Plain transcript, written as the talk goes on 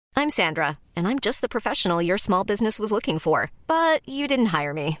I'm Sandra, and I'm just the professional your small business was looking for. But you didn't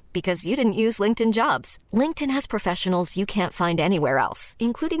hire me because you didn't use LinkedIn Jobs. LinkedIn has professionals you can't find anywhere else,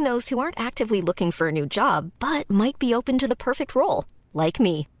 including those who aren't actively looking for a new job, but might be open to the perfect role, like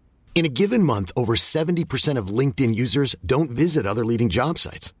me. In a given month, over 70% of LinkedIn users don't visit other leading job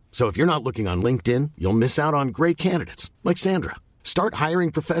sites. So if you're not looking on LinkedIn, you'll miss out on great candidates like Sandra. Start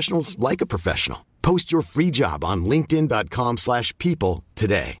hiring professionals like a professional. Post your free job on linkedin.com/people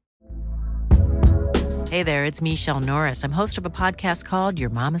today. Hey there, it's Michelle Norris. I'm host of a podcast called Your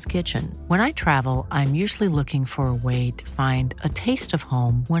Mama's Kitchen. When I travel, I'm usually looking for a way to find a taste of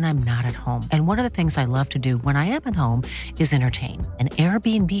home when I'm not at home. And one of the things I love to do when I am at home is entertain. And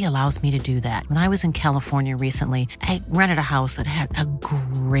Airbnb allows me to do that. When I was in California recently, I rented a house that had a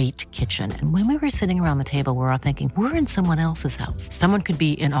great kitchen. And when we were sitting around the table, we're all thinking, we're in someone else's house. Someone could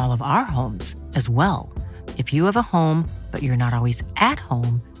be in all of our homes as well. If you have a home, but you're not always at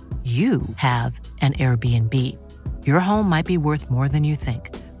home, you have an Airbnb. Your home might be worth more than you think.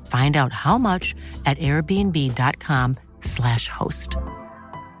 Find out how much at airbnb.com/host.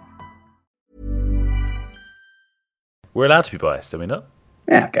 We're allowed to be biased, are we not?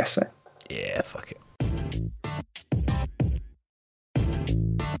 Yeah, I guess so. Yeah, fuck it.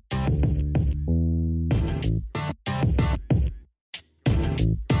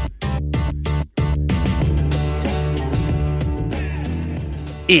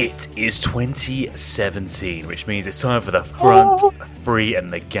 It is 2017, which means it's time for the front three,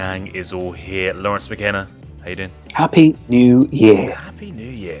 and the gang is all here. Lawrence McKenna, how you doing? Happy New Year. Happy New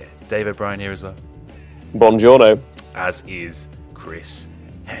Year. Dave O'Brien here as well. Buongiorno. As is Chris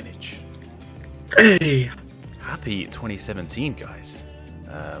Hennage. Hey. Happy 2017, guys.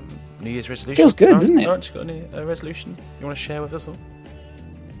 New Year's resolution. Feels good, doesn't it? Lawrence, you got any resolution you want to share with us all?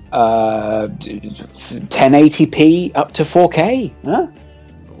 1080p up to 4K. Huh?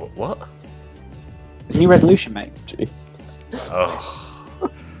 What? It's a new resolution, mate. Jesus.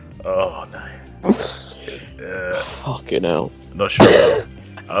 Oh no. Fucking hell. Not sure.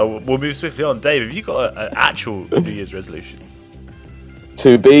 We'll move swiftly on. Dave, have you got an actual New Year's resolution?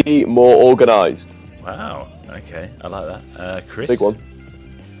 To be more organised. Wow. Okay, I like that. Chris? Big one.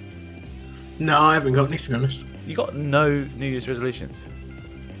 No, I haven't got any, to be honest. You got no New Year's resolutions?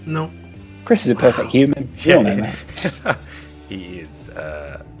 No. Chris is a perfect human. You all know that.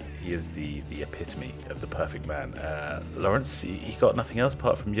 He is the epitome of the perfect man. Lawrence, you got nothing else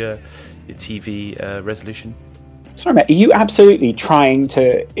apart from your TV resolution? Sorry, mate. Are you absolutely trying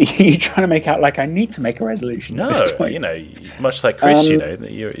to make out like I need to make a resolution? No, at this point? Much like Chris,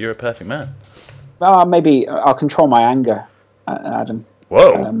 you're a perfect man. Maybe I'll control my anger, Adam.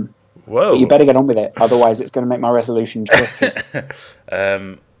 Whoa. But you better get on with it, otherwise it's going to make my resolution tricky.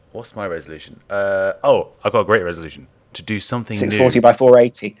 What's my resolution? I've got a great resolution. To do something 640 new by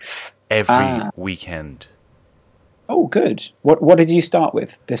 480 every weekend. Oh, good. What did you start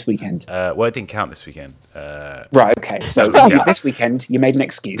with this weekend? Well, it didn't count this weekend. Right, okay. So this weekend, you made an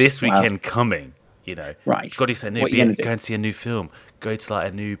excuse. This weekend coming, Right. You've got to do something new. Go and see a new film. Go to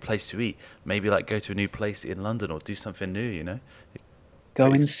a new place to eat. Maybe go to a new place in London or do something new, Go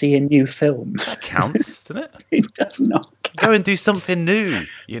and see a new film. That counts, doesn't it? It does not count. Go and do something new,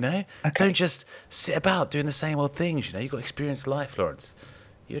 Okay. Don't just sit about doing the same old things, You've got to experience life, Lawrence.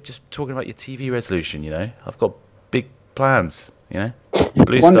 You're just talking about your TV resolution, I've got big plans,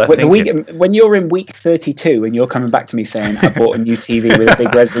 Blue sky thinking. When you're in week 32 and you're coming back to me saying, I bought a new TV with a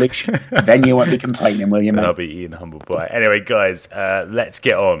big resolution, then you won't be complaining, will you, mate? And I'll be eating humble pie. Anyway, guys, let's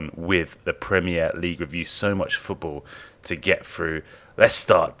get on with the Premier League review. So much football to get through. Let's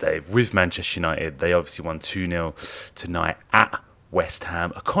start, Dave, with Manchester United. They obviously won 2-0 tonight at West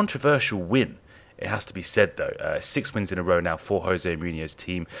Ham. A controversial win, it has to be said, though. 6 wins in a row now for Jose Mourinho's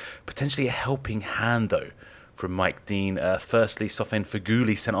team. Potentially a helping hand, though, from Mike Dean. Firstly, Sofiane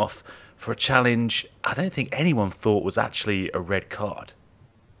Feghouli sent off for a challenge I don't think anyone thought was actually a red card.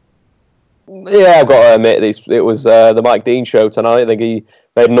 Yeah, I've got to admit, it was the Mike Dean show tonight. I think he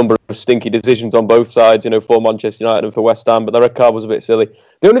made a number of stinky decisions on both sides, for Manchester United and for West Ham, but the red card was a bit silly.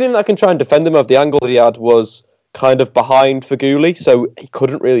 The only thing that I can try and defend him of, the angle that he had was kind of behind Feghouli, so he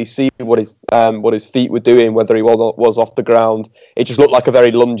couldn't really see what his feet were doing, whether he was off the ground. It just looked like a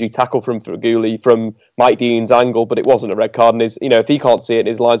very lungy tackle from Feghouli from Mike Dean's angle, but it wasn't a red card. And if he can't see it,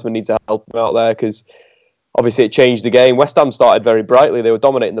 his linesman needs to help him out there, because obviously it changed the game. West Ham started very brightly. They were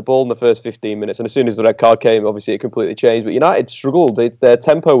dominating the ball in the first 15 minutes, and as soon as the red card came, obviously it completely changed. But United struggled. Their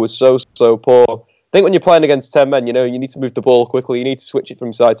tempo was so poor. I think when you're playing against 10 men, you need to move the ball quickly. You need to switch it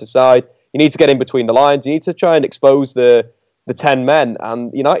from side to side. You need to get in between the lines. You need to try and expose the 10 men.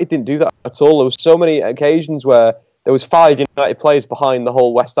 And United didn't do that at all. There were so many occasions where there was 5 United players behind the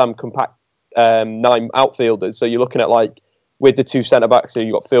whole West Ham compact 9 outfielders. So you're looking at like with the 2 centre backs, so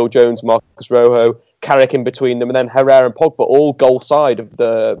you've got Phil Jones, Marcus Rojo, Carrick in between them, and then Herrera and Pogba all goal side of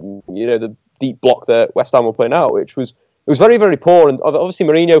the deep block that West Ham were playing out, which was very, very poor. And obviously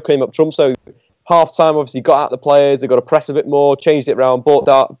Mourinho came up trump, so half time obviously got out the players, they got to press a bit more, changed it around, bought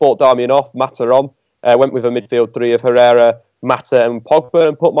Darmian off, Mata on, went with a midfield 3 of Herrera, Mata and Pogba,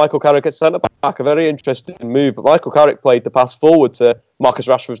 and put Michael Carrick at centre back. A very interesting move, but Michael Carrick played the pass forward to Marcus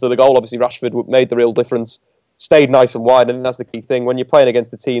Rashford for the goal. Obviously Rashford made the real difference, stayed nice and wide, and that's the key thing when you're playing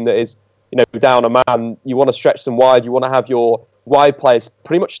against a team that is down a man. You want to stretch them wide, you want to have your wide players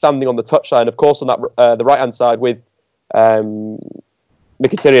pretty much standing on the touchline. Of course, on that the right hand side with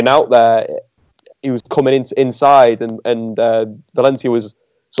Mkhitaryan out there, he was coming inside, and Valencia was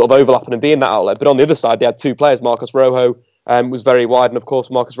sort of overlapping and being that outlet. But on the other side, they had 2 players. Marcos Rojo was very wide, and of course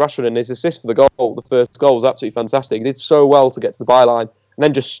Marcus Rashford, and his assist for the goal, the first goal, was absolutely fantastic. He did so well to get to the byline and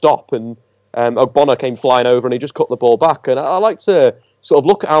then just stop, and Ogbonna came flying over and he just cut the ball back. And I like to sort of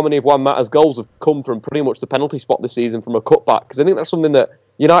look at how many of Juan Mata's goals have come from pretty much the penalty spot this season from a cutback, because I think that's something that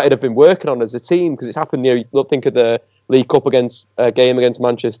United have been working on as a team, because it's happened, you think of the League Cup game against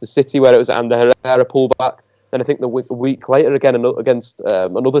Manchester City where it was Ander Herrera pullback. Then I think the week later again against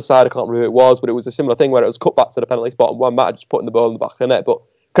another side, I can't remember who it was, but it was a similar thing where it was cut back to the penalty spot and Juan Mata just putting the ball in the back of the net. But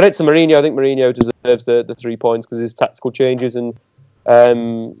credit to Mourinho, I think Mourinho deserves the 3 points because his tactical changes and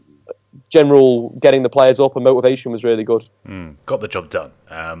general getting the players up and motivation was really good. Got the job done.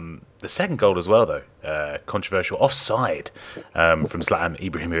 The second goal as well, though, controversial offside from Zlatan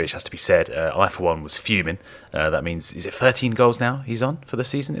Ibrahimovic, has to be said. I, for one, was fuming. That means, is it 13 goals now he's on for the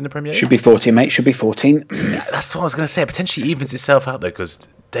season in the Premier League? Should be 14, mate. Should be 14. Yeah, that's what I was going to say. It potentially evens itself out, though, because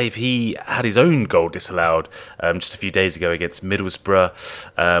Dave, he had his own goal disallowed just a few days ago against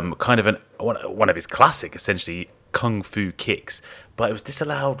Middlesbrough. Kind of one of his classic, essentially, kung fu kicks. But it was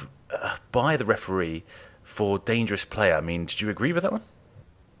disallowed by the referee for dangerous play. I mean, did you agree with that one?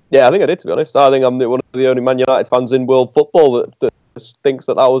 Yeah, I think I did, to be honest. I think I'm one of the only Man United fans in world football that thinks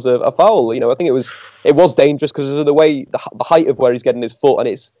that was a foul. I think it was dangerous because of the way, the height of where he's getting his foot, and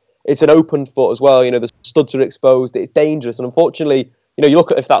it's an open foot as well. The studs are exposed. It's dangerous, and unfortunately, you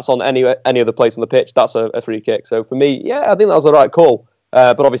look at if that's on any other place on the pitch, that's a free kick. So for me, yeah, I think that was the right call.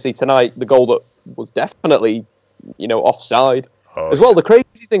 But obviously tonight, the goal that was definitely, offside. As well, the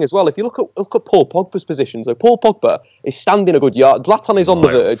crazy thing as well, if you look at Paul Pogba's position, so Paul Pogba is standing a good yard, Zlatan is on the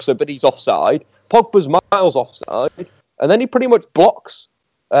verge, but he's offside, Pogba's miles offside, and then he pretty much blocks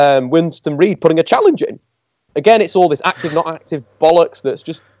Winston Reid putting a challenge in. Again, it's all this active, not active bollocks that's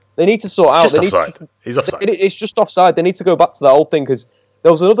just, they need to sort out. He's offside. It's just offside. They need to go back to that old thing, because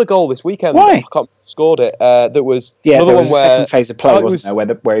there was another goal this weekend. Why? I can't remember who scored it. That was another there was one a second phase of play, wasn't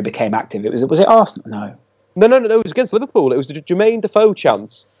there, where he became active. Was it Arsenal? No. No, it was against Liverpool. It was the Jermaine Defoe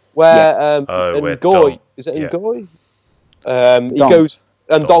chance where Ngoy, is it Ngoy? He goes,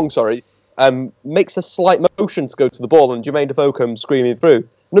 and Dong, sorry, makes a slight motion to go to the ball, and Jermaine Defoe comes screaming through.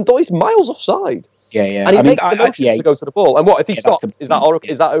 And Ngoy's miles offside. Yeah. And he makes the motion to go to the ball. And what if he stops? Is that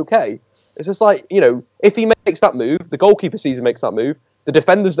okay? It's just like, if he makes that move, the goalkeeper sees him makes that move, the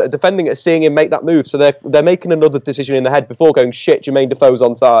defenders that are defending it are seeing him make that move, so they're making another decision in their head before going, shit, Jermaine Defoe's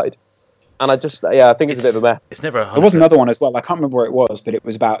onside. And I think it's a bit of a mess. It's never. There was another one as well. I can't remember where it was, but it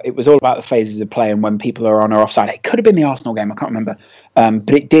was all about the phases of play and when people are on or offside. It could have been the Arsenal game. I can't remember,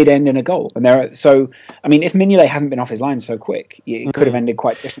 but it did end in a goal. And if Mignolet hadn't been off his line so quick, it could have ended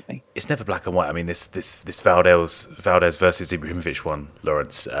quite differently. It's never black and white. I mean, this Valdez versus Ibrahimovic one,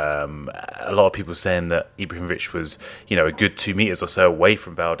 Lawrence. A lot of people saying that Ibrahimovic was, a good 2 meters or so away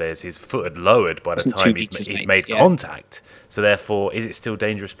from Valdez. His foot had lowered by the time he made contact. So therefore, is it still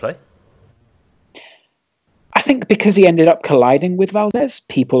dangerous play? I think because he ended up colliding with Valdez,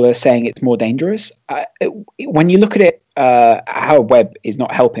 people are saying it's more dangerous. When you look at it, how Webb is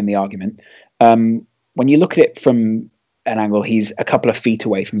not helping the argument. When you look at it from an angle, he's a couple of feet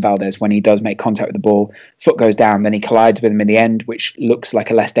away from Valdez when he does make contact with the ball. Foot goes down, then he collides with him in the end, which looks like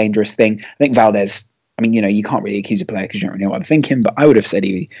a less dangerous thing. I think Valdez, you can't really accuse a player because you don't really know what they're thinking, but I would have said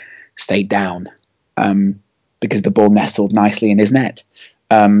he stayed down because the ball nestled nicely in his net.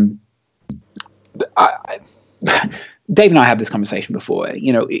 Dave and I had this conversation before.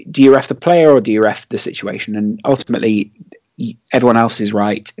 Do you ref the player or do you ref the situation? And ultimately, everyone else is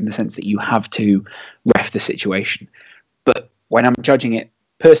right in the sense that you have to ref the situation. But when I'm judging it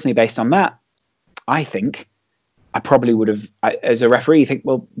personally based on that, I think I probably would have, as a referee, think,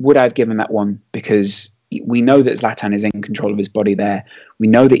 well, would I have given that one? Because we know that Zlatan is in control of his body there. We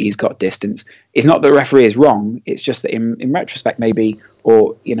know that he's got distance. It's not that the referee is wrong. It's just that in retrospect, maybe,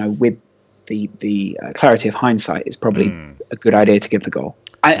 or with the clarity of hindsight, it's probably a good idea to give the goal.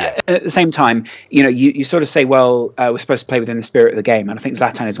 At the same time, you sort of say, well, we're supposed to play within the spirit of the game. And I think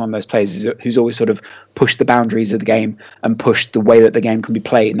Zlatan is one of those players who's always sort of pushed the boundaries of the game and pushed the way that the game can be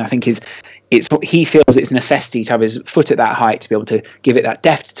played. And I think he feels it's necessity to have his foot at that height, to be able to give it that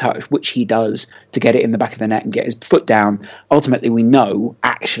deft touch, which he does, to get it in the back of the net and get his foot down. Ultimately, we know,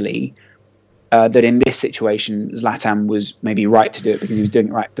 actually, that in this situation, Zlatan was maybe right to do it because he was doing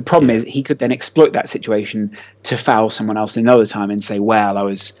it right. The problem is he could then exploit that situation to foul someone else another time and say, well, I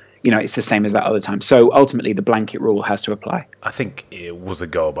was, it's the same as that other time. So ultimately, the blanket rule has to apply. I think it was a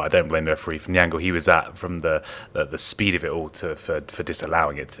goal, but I don't blame the referee from the angle he was at, from the speed of it all for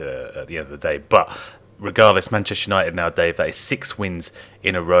disallowing it at the end of the day. But regardless, Manchester United now, Dave, that is 6 wins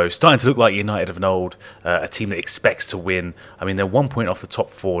in a row. Starting to look like United of old, a team that expects to win. I mean, they're 1 point off the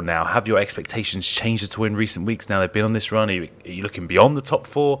top 4 now. Have your expectations changed at all in recent weeks now they've been on this run? Are you looking beyond the top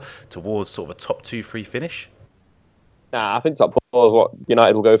 4 towards sort of a top 2-3 finish? Nah, I think top 4 is what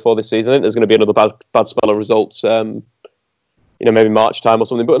United will go for this season. I think there's going to be another bad spell of results, maybe March time or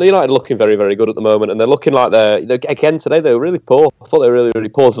something. But United are looking very, very good at the moment, and they're looking like again today they were really poor. I thought they were really, really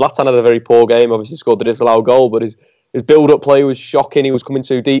poor. Zlatan had a very poor game. Obviously scored the disallowed goal, but his build-up play was shocking. He was coming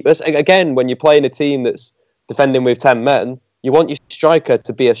too deep. Again, when you're playing a team that's defending with 10 men, you want your striker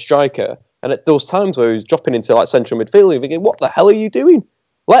to be a striker. And at those times where he was dropping into like central midfield, you're thinking, what the hell are you doing?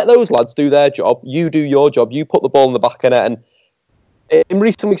 Let those lads do their job. You do your job. You put the ball in the back of net. And in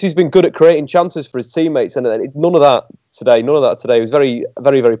recent weeks, he's been good at creating chances for his teammates, and none of that today. He was very,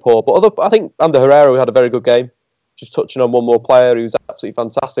 very, very poor. But I think Ander Herrera had a very good game. Just touching on one more player who's absolutely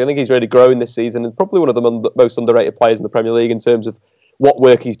fantastic. I think he's really growing this season, and probably one of the most underrated players in the Premier League in terms of what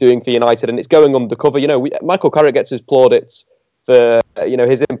work he's doing for United, and it's going undercover. Michael Carrick gets his plaudits for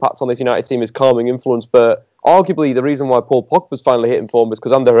his impact on this United team, his calming influence, but arguably the reason why Paul Pogba's finally hitting form is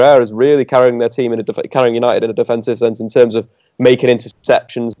because Ander Herrera is really carrying their team carrying United in a defensive sense in terms of making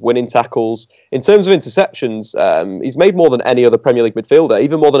interceptions, winning tackles. In terms of interceptions, he's made more than any other Premier League midfielder,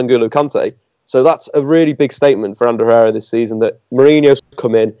 even more than N'Golo Kante. So that's a really big statement for Ander Herrera this season, that Mourinho's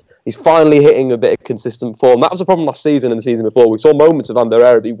come in. He's finally hitting a bit of consistent form. That was a problem last season and the season before. We saw moments of Ander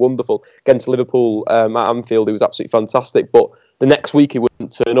Herrera be wonderful. Against Liverpool at Anfield, he was absolutely fantastic. But the next week he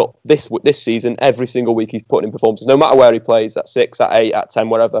wouldn't turn up. This season, every single week he's putting in performances. No matter where he plays, at 6, at 8, at 10,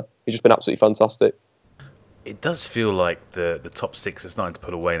 wherever. He's just been absolutely fantastic. It does feel like the top 6 are starting to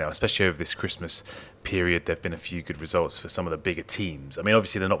pull away now, especially over this Christmas period. There have been a few good results for some of the bigger teams. I mean,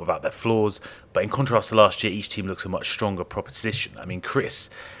 obviously they're not without their flaws, but in contrast to last year, each team looks a much stronger proposition. I mean, Chris,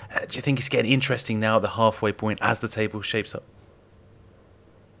 do you think it's getting interesting now at the halfway point as the table shapes up?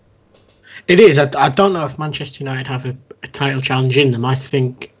 It is. I don't know if Manchester United have a title challenge in them. I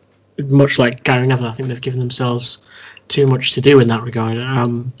think, much like Gary Neville, I think they've given themselves too much to do in that regard.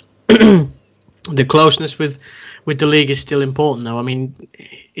 The closeness with the league is still important, though. I mean,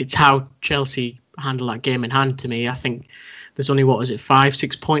 it's how Chelsea handle that game in hand to me. I think there's only,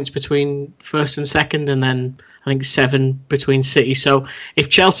 5-6 points between first and second, and then I think 7 between City. So if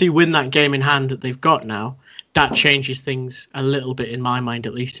Chelsea win that game in hand that they've got now, that changes things a little bit in my mind,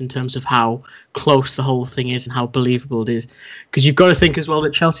 at least in terms of how close the whole thing is and how believable it is. Because you've got to think as well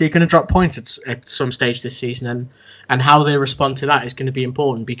that Chelsea are going to drop points at some stage this season, and how they respond to that is going to be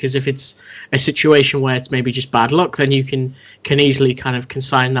important. Because if it's a situation where it's maybe just bad luck, then you can easily kind of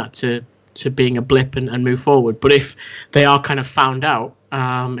consign that to being a blip and move forward. But if they are kind of found out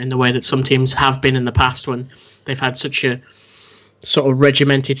in the way that some teams have been in the past when they've had such a sort of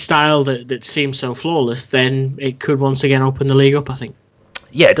regimented style that seems so flawless, then it could once again open the league up, I think.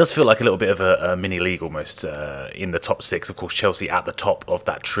 Yeah, it does feel like a little bit of a mini league almost in the top 6. Of course, Chelsea at the top of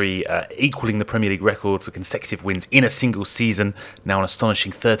that tree, equaling the Premier League record for consecutive wins in a single season. Now an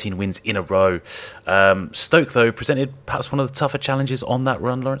astonishing 13 wins in a row. Stoke, though, presented perhaps one of the tougher challenges on that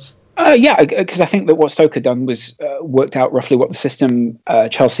run, Lawrence? Yeah, because I think that what Stoke had done was worked out roughly what the system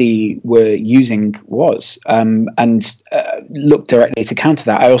Chelsea were using was, and looked directly to counter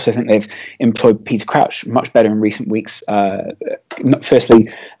that. I also think they've employed Peter Crouch much better in recent weeks. Firstly,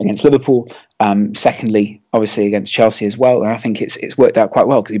 against Liverpool. Secondly, obviously against Chelsea as well. And I think it's worked out quite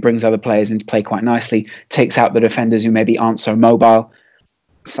well because he brings other players into play quite nicely, takes out the defenders who maybe aren't so mobile,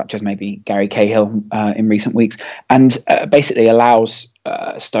 such as maybe Gary Cahill in recent weeks, and basically allows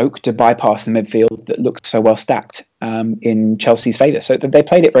Stoke to bypass the midfield that looks so well stacked in Chelsea's favour. So they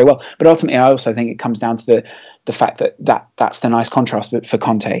played it very well. But ultimately, I also think it comes down to the fact that's the nice contrast for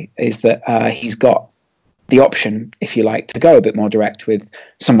Conte, is that he's got the option, if you like, to go a bit more direct with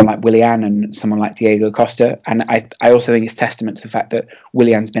someone like Willian and someone like Diego Costa. And I also think it's testament to the fact that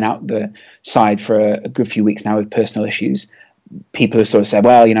Willian's been out the side for a good few weeks now with personal issues. people have sort of said,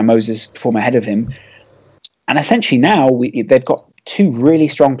 well, Moses performed ahead of him. And essentially now they've got two really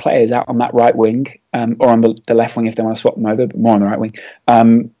strong players out on that right wing, or on the left wing if they want to swap them over, but more on the right wing,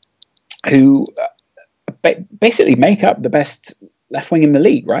 who basically make up the best left wing in the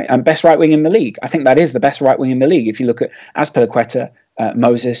league, right? And best right wing in the league. I think that is the best right wing in the league if you look at Azpilicueta,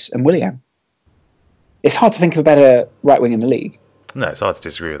 Moses and Willian. It's hard to think of a better right wing in the league. No, it's hard to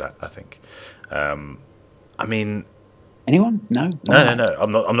disagree with that, I think. I mean... Anyone? No.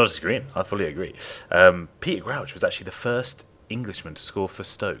 I'm not disagreeing. I fully agree. Peter Crouch was actually the first Englishman to score for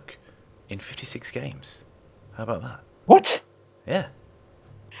Stoke in 56 games. How about that? What? Yeah.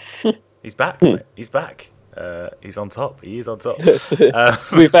 He's back, mate. He's back. He's on top. He is on top. To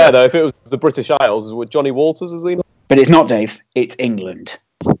be fair, though, if it was the British Isles, would Johnny Walters, is he not? But it's not, Dave. It's England.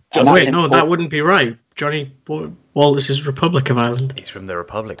 Wait, no, that wouldn't be right. Johnny Walters is Republic of Ireland. He's from the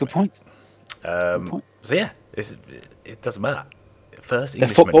Republic. Good point. So yeah, it doesn't matter. First the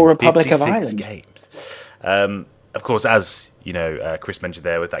Englishman Football Republic of 56 Ireland. Games. Of course, as you know, Chris mentioned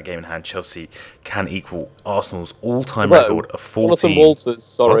there, with that game in hand, Chelsea can equal Arsenal's all-time record of 14. Jonathan Walters,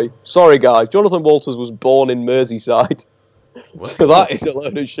 sorry guys. Jonathan Walters was born in Merseyside, so that is a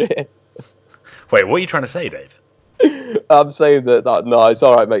load of shit. Wait, what are you trying to say, Dave? I'm saying that no, it's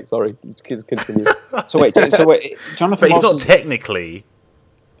all right, mate. Sorry, kids, continue. So wait, Jonathan. But he's Walters, not technically,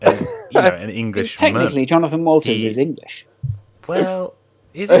 an English. Technically, Jonathan Walters is English. Well,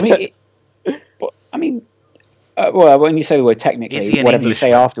 is he? Well, when you say the word technically, whatever you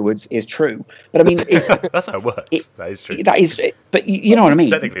say afterwards is true. But I mean, that's how it works. That is true. That is, but you know what I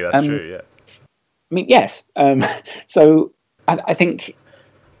mean. Technically, that's true. Yeah. I mean, yes. So I think.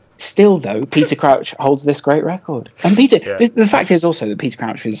 Still, though, Peter Crouch holds this great record. And the fact is also that Peter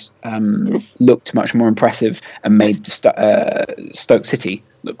Crouch has looked much more impressive and made Stoke City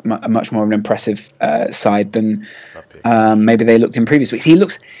look a much more of an impressive side than maybe they looked in previous weeks. He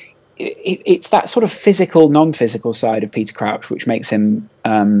looks... It's that sort of physical, non-physical side of Peter Crouch which makes him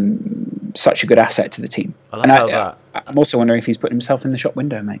such a good asset to the team. I'm also wondering if he's put himself in the shop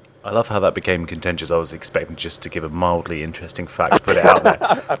window, mate. I love how that became contentious. I was expecting just to give a mildly interesting fact, put it out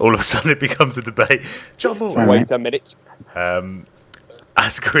there. All of a sudden it becomes a debate. John Moore. Wait 10 minutes.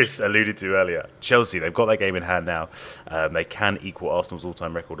 As Chris alluded to earlier, Chelsea, they've got their game in hand now. They can equal Arsenal's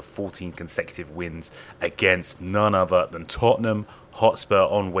all-time record of 14 consecutive wins against none other than Tottenham Hotspur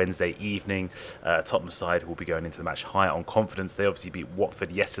on Wednesday evening. Tottenham side will be going into the match high on confidence. They obviously beat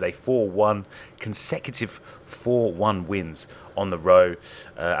Watford yesterday 4-1, consecutive 4-1 wins on the row,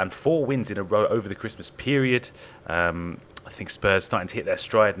 and 4 wins in a row over the Christmas period. I think Spurs starting to hit their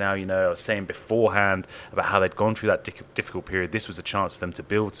stride now. I was saying beforehand about how they'd gone through that difficult period. This was a chance for them to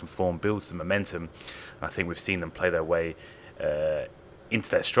build some form, build some momentum. And I think we've seen them play their way into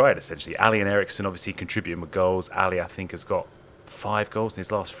their stride, essentially. Ali and Eriksson obviously contributing with goals. Ali, I think, has got 5 goals in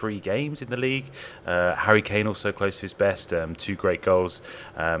his last 3 games in the league. Harry Kane also close to his best. 2 great goals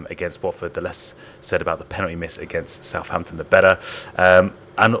against Watford. The less said about the penalty miss against Southampton, the better.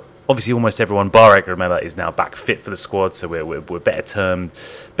 And obviously, almost everyone, bar remember, is now back fit for the squad, so we're better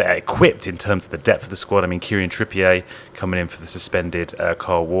equipped in terms of the depth of the squad. I mean, Kieran Trippier coming in for the suspended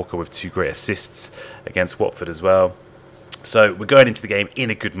Kyle Walker with 2 great assists against Watford as well. So we're going into the game in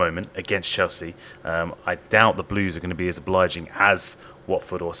a good moment against Chelsea. I doubt the Blues are going to be as obliging as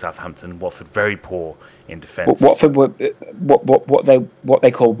Watford or Southampton. Watford very poor in defence. Watford were what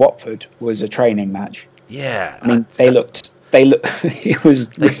they call Watford was a training match. Yeah, I mean they looked. It was.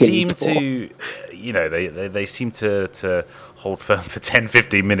 They seem to, they seem to hold firm for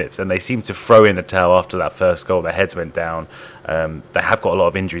 10-15 minutes, and they seem to throw in the towel after that first goal. Their heads went down. They have got a lot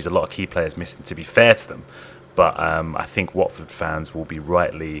of injuries, a lot of key players missing. To be fair to them, but I think Watford fans will be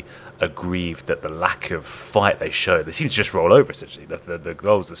rightly aggrieved at the lack of fight they showed. They seem to just roll over. Essentially, the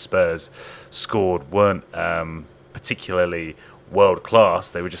goals the Spurs scored weren't particularly world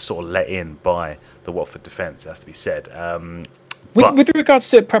class. They were just sort of let in by the Watford defence, has to be said. With regards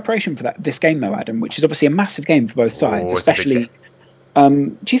to preparation for this game, though, Adam, which is obviously a massive game for both sides, especially,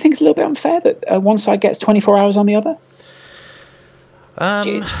 do you think it's a little bit unfair that one side gets 24 hours on the other? Do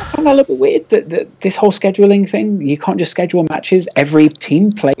you find that a little bit weird that this whole scheduling thing, you can't just schedule matches? Every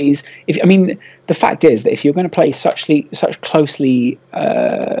team plays. The fact is that if you're going to play such closely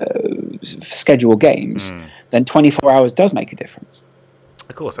scheduled games, then 24 hours does make a difference.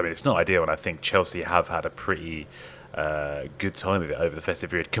 Of course, it's not ideal, and I think Chelsea have had a pretty good time of it over the festive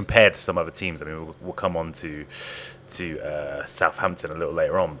period compared to some other teams. We'll come on to Southampton a little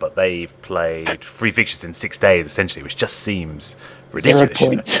later on, but they've played 3 fixtures in 6 days, essentially, which just seems ridiculous.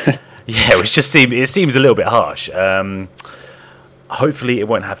 0 points. Yeah, it seems a little bit harsh. hopefully it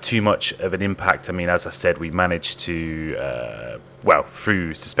won't have too much of an impact. I mean, as I said, we managed to,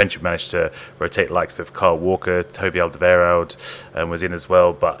 through suspension, managed to rotate the likes of Kyle Walker, Toby Alderweireld was in as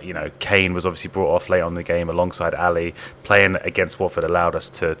well. But, Kane was obviously brought off late on in the game alongside Ali. Playing against Watford allowed us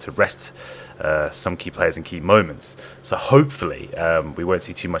to rest some key players in key moments. So hopefully we won't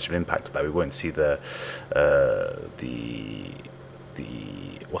see too much of an impact of that. We won't see the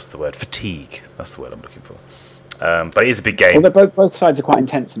what's the word? Fatigue. That's the word I'm looking for. But it is a big game. Well, both sides are quite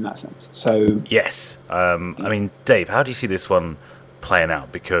intense in that sense. So yes. I mean, Dave, how do you see this one playing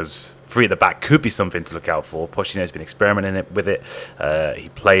out? Because 3 at the back could be something to look out for. Pochettino's been experimenting with it. He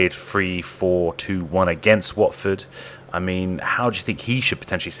played 3-4-2-1 against Watford. I mean, how do you think he should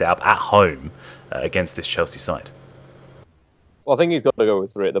potentially set up at home against this Chelsea side? Well, I think he's got to go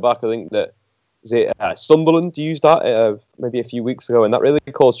with 3 at the back. I think that Sunderland used that maybe a few weeks ago, and that really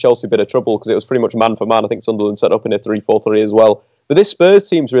caused Chelsea a bit of trouble because it was pretty much man for man. I think Sunderland set up in a 3-4-3 as well. But this Spurs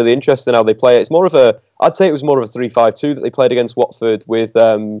team's really interesting how they play it. I'd say it was more of a 3-5-2 that they played against Watford with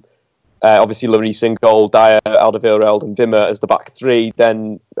obviously Lloris in goal, Dyer, Alderweireld and Wimmer as the back 3.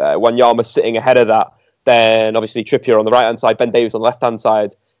 Then Wanyama sitting ahead of that. Then obviously Trippier on the right-hand side, Ben Davies on the left-hand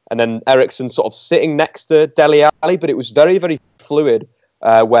side. And then Eriksen sort of sitting next to Dele Alli, but it was very, very fluid.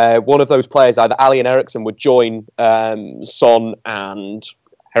 Where one of those players, either Ali and Eriksen, would join Son and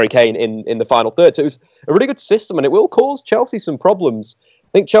Harry Kane in the final third. So it was a really good system, and it will cause Chelsea some problems. I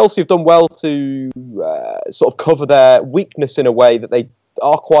think Chelsea have done well to sort of cover their weakness in a way that they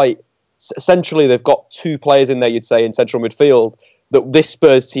are quite... Essentially, they've got 2 players in there, you'd say, in central midfield, that this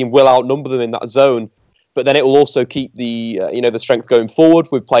Spurs team will outnumber them in that zone. But then it will also keep the the strength going forward.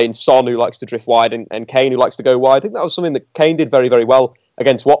 We're playing Son, who likes to drift wide, and Kane, who likes to go wide. I think that was something that Kane did very, very well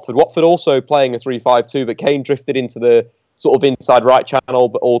against Watford. Watford also playing a 3-5-2, but Kane drifted into the sort of inside right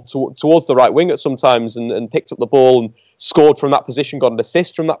channel or towards the right wing at sometimes and picked up the ball and scored from that position, got an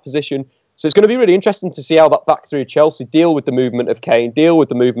assist from that position. So it's going to be really interesting to see how that back three of Chelsea deal with the movement of Kane, deal with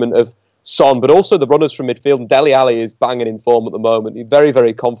the movement of Son, but also the runners from midfield. And Dele Alli is banging in form at the moment. He's very,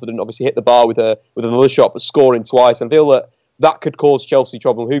 very confident. Obviously hit the bar with another shot, but scoring twice. And I feel that could cause Chelsea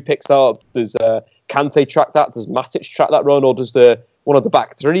trouble. Who picks that up? Does Kante track that? Does Matic track that run? Or does one of the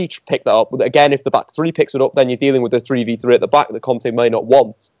back three pick that up? But again, if the back three picks it up, then you're dealing with a 3v3 at the back that Conte may not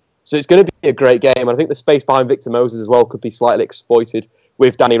want. So it's going to be a great game. And I think the space behind Victor Moses as well could be slightly exploited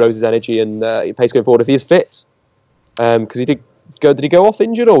with Danny Rose's energy and pace going forward if he is fit. Because did he go off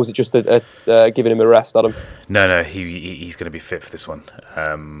injured, or was it just giving him a rest, Adam? No, he's going to be fit for this one.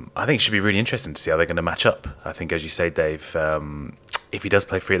 I think it should be really interesting to see how they're going to match up. I think, as you say, Dave, if he does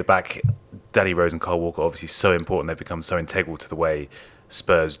play free at the back, Danny Rose and Kyle Walker are obviously so important. They've become so integral to the way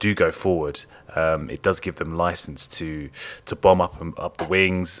Spurs do go forward. It does give them license to bomb up the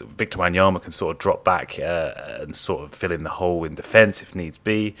wings. Victor Wanyama can sort of drop back and sort of fill in the hole in defence if needs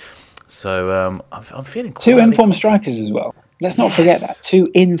be. So I'm feeling quite... Two informed strikers as well. Let's not forget that. Two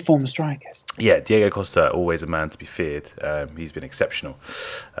informed strikers. Yeah, Diego Costa, always a man to be feared. He's been exceptional.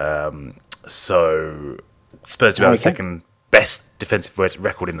 So Spurs do have the second best defensive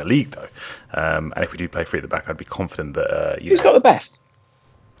record in the league, though. And if we do play free at the back, I'd be confident that... Who's got the best?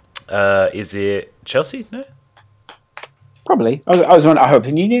 Is it Chelsea? No? Probably. I was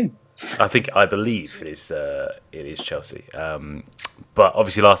hoping you knew. I believe it is Chelsea. But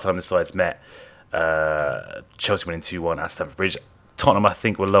obviously last time the sides met, Chelsea winning 2-1 at Stamford Bridge. Tottenham, I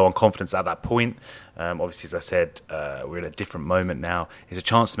think, were low on confidence at that point. Obviously, as I said, we're in a different moment now. It's a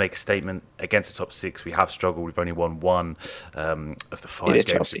chance to make a statement against the top six. We have struggled. We've only won one of the 5 games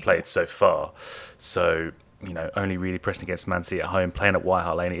Chelsea. We played so far. So, only really pressing against Man City at home, playing at White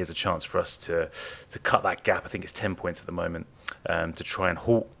Hart Lane, it is a chance for us to cut that gap. I think it's 10 points at the moment, to try and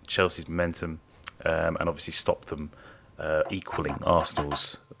halt Chelsea's momentum and obviously stop them equaling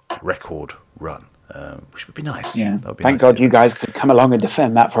Arsenal's record run, which would be nice. Yeah. Thank God you guys could come along and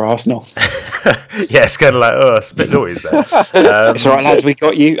defend that for Arsenal. Yeah, it's kind of like, spit noise there. It's all right, lads, we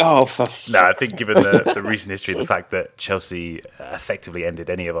got you. No, I think given the recent history, the fact that Chelsea effectively ended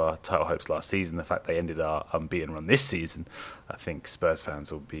any of our title hopes last season, the fact they ended our unbeaten run this season, I think Spurs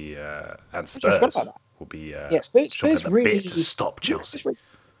fans will be, and Spurs will be Spurs really bit to stop Chelsea.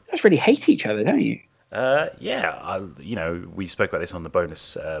 Spurs really hate each other, don't you? We spoke about this on the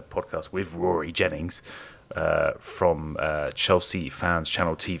bonus podcast with Rory Jennings from Chelsea Fans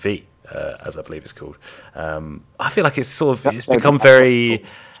Channel TV, as I believe it's called. I feel like it's become very...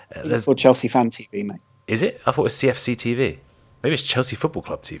 It's called Chelsea Fan TV, mate. Is it? I thought it was CFC TV. Maybe it's Chelsea Football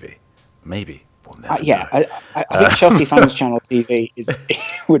Club TV. Maybe. We'll I think Chelsea Fans Channel TV is...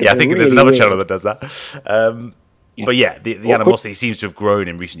 I think there's another channel that does that. But yeah, the animosity seems to have grown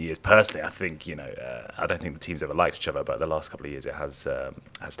in recent years. Personally, I think I don't think the teams ever liked each other, but the last couple of years it has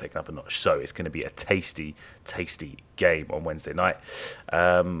taken up a notch. So it's going to be a tasty game on Wednesday night.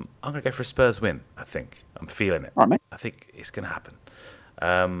 I'm going to go for a Spurs win. I think I'm feeling it. All right, mate. I think it's going to happen.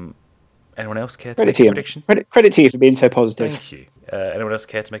 Anyone else care to Credit make to a you. prediction? Credit to you for being so positive. Thank you. Anyone else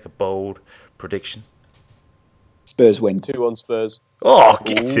care to make a bold prediction? Spurs win. 2-1 Spurs. Oh,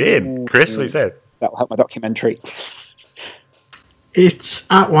 get in, Chris. What you said? That'll help my documentary. It's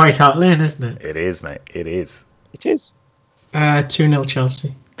at White Hart Lane, isn't it? It is, mate. It is. It is. 2-0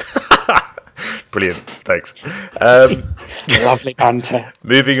 Chelsea. Brilliant. Thanks. Lovely banter.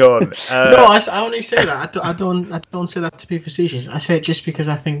 Moving on. No, I only say that. I don't say that to be facetious. I say it just because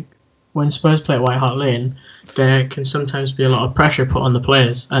I think when Spurs play at White Hart Lane, there can sometimes be a lot of pressure put on the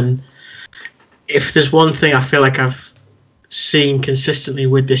players. And if there's one thing I feel like I've seen consistently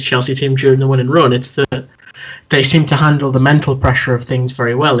with this Chelsea team during the winning run, it's that they seem to handle the mental pressure of things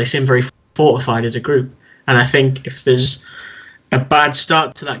very well. They seem very fortified as a group. And I think if there's a bad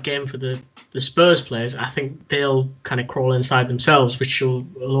start to that game for the Spurs players, I think they'll kind of crawl inside themselves, which will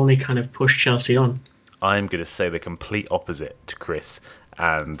only kind of push Chelsea on. I'm going to say the complete opposite to Chris.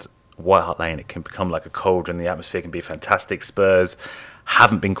 And White Hart Lane, it can become like a cauldron. The atmosphere can be fantastic. Spurs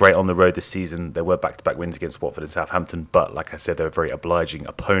haven't been great on the road this season. There were back-to-back wins against Watford and Southampton, but like I said, they're very obliging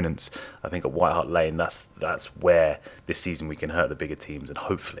opponents. I think at White Hart Lane, that's where this season we can hurt the bigger teams, and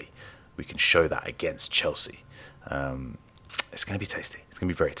hopefully we can show that against Chelsea. It's going to be tasty. It's going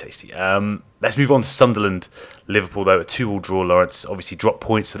to be very tasty. Let's move on to Sunderland. Liverpool, though, a 2-2 draw. Lawrence obviously dropped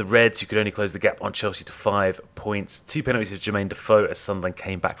points for the Reds, who could only close the gap on Chelsea to 5 points. 2 penalties for Jermaine Defoe as Sunderland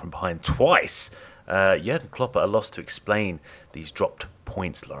came back from behind twice. Jurgen Klopp at a loss to explain these dropped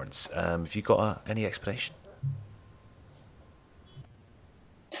points, Lawrence. Have you got any explanation?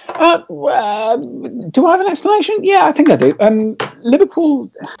 Do I have an explanation? Yeah, I think I do.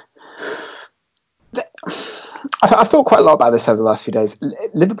 Liverpool... I've thought quite a lot about this over the last few days.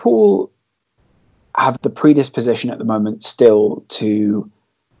 Liverpool have the predisposition at the moment still to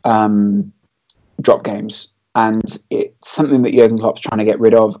drop games, and it's something that Jurgen Klopp's trying to get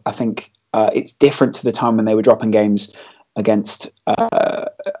rid of. I think it's different to the time when they were dropping games against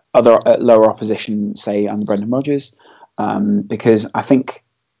other lower opposition, say under Brendan Rodgers, because I think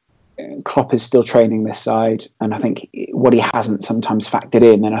Klopp is still training this side, and I think what he hasn't sometimes factored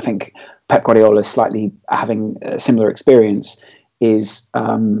in, and I think Pep Guardiola is slightly having a similar experience, is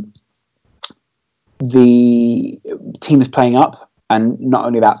the team is playing up, and not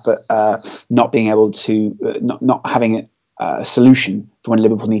only that, but not being able to, not having a solution for when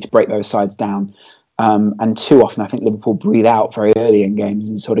Liverpool need to break those sides down. And too often, I think Liverpool breathe out very early in games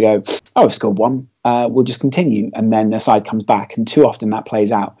and sort of go, "Oh, we've scored one, we'll just continue," and then the side comes back, and too often that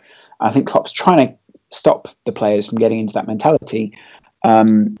plays out. I think Klopp's trying to stop the players from getting into that mentality.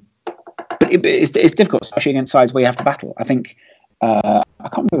 But it's difficult, especially against sides where you have to battle. I think, I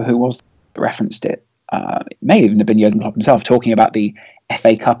can't remember who was that referenced it. It may even have been Jurgen Klopp himself talking about the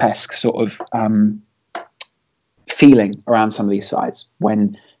FA Cup-esque sort of feeling around some of these sides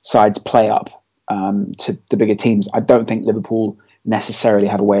when sides play up to the bigger teams. I don't think Liverpool necessarily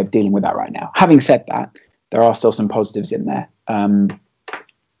have a way of dealing with that right now. Having said that, there are still some positives in there.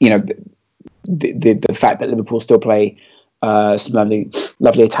 The fact that Liverpool still play some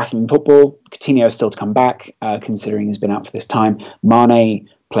lovely attacking football. Coutinho is still to come back, considering he's been out for this time. Mane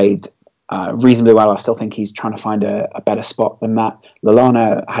played reasonably well. I still think he's trying to find a better spot than that.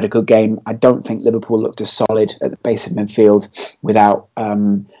 Lallana had a good game. I don't think Liverpool looked as solid at the base of midfield without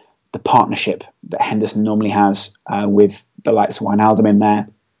the partnership that Henderson normally has with the likes of Wijnaldum in there.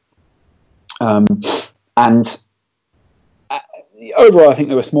 And overall, I think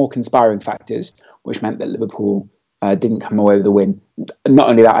there were small conspiring factors which meant that Liverpool didn't come away with a win. Not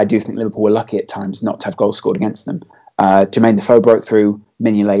only that, I do think Liverpool were lucky at times not to have goals scored against them. Jermaine Defoe broke through.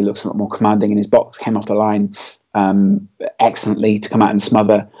 Mignolet looks a lot more commanding in his box, came off the line excellently to come out and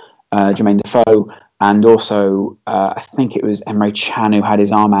smother Jermaine Defoe. And also, I think it was Emre Can who had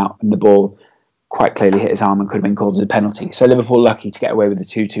his arm out and the ball quite clearly hit his arm and could have been called as a penalty. So Liverpool lucky to get away with the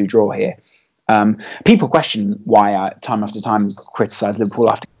 2-2 draw here. People question why I, time after time, criticise Liverpool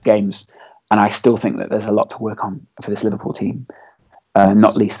after games, and I still think that there's a lot to work on for this Liverpool team,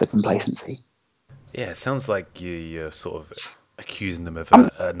 not least the complacency. Yeah, it sounds like you're sort of accusing them of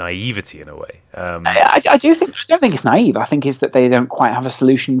a naivety in a way. I don't think it's naive. I think it's that they don't quite have a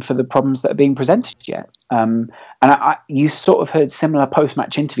solution for the problems that are being presented yet. And you sort of heard similar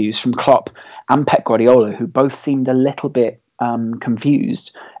post-match interviews from Klopp and Pep Guardiola, who both seemed a little bit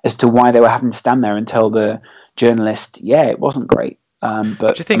confused as to why they were having to stand there and tell the journalist, "Yeah, it wasn't great." But do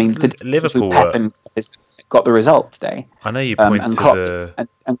you think Liverpool? got the result today. I know you point and to Klopp, the...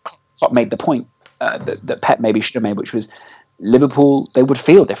 and Klopp made the point that Pep maybe should have made, which was Liverpool, they would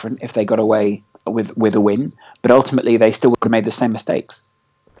feel different if they got away with a win, but ultimately they still would have made the same mistakes.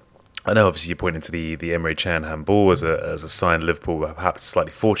 I know, obviously, you're pointing to the Emre Can handball as a sign Liverpool were perhaps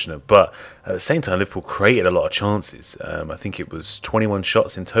slightly fortunate, but at the same time, Liverpool created a lot of chances. I think it was 21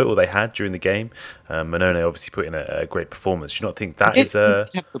 shots in total they had during the game. Manone obviously put in a great performance. Do you not think that is a...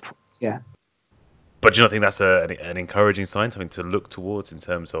 Yeah. But do you not think that's an encouraging sign, something to look towards in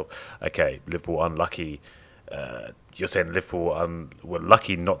terms of, okay, Liverpool unlucky... you're saying Liverpool were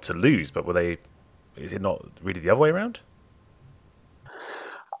lucky not to lose, but were they? Is it not really the other way around?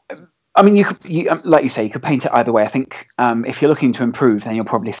 I mean, like you say, you could paint it either way. I think if you're looking to improve, then you'll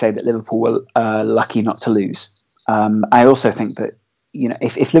probably say that Liverpool were lucky not to lose. I also think that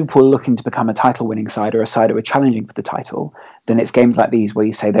if Liverpool are looking to become a title-winning side or a side who are challenging for the title, then it's games like these where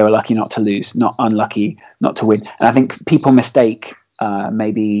you say they were lucky not to lose, not unlucky not to win. And I think people mistake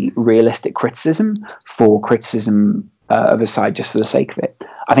maybe realistic criticism for criticism of a side just for the sake of it.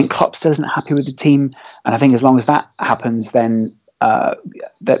 I think Klopp still isn't happy with the team, and I think as long as that happens, then that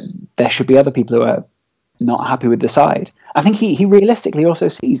there should be other people who are not happy with the side. I think he realistically also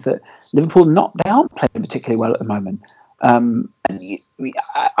sees that Liverpool they aren't playing particularly well at the moment. And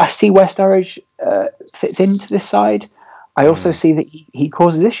I see where Sturridge fits into this side. I also see that he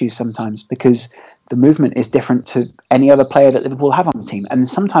causes issues sometimes because the movement is different to any other player that Liverpool have on the team, and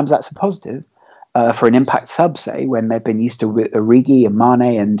sometimes that's a positive for an impact sub, say, when they've been used to Origi and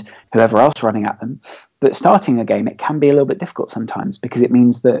Mane and whoever else running at them. But starting a game, it can be a little bit difficult sometimes because it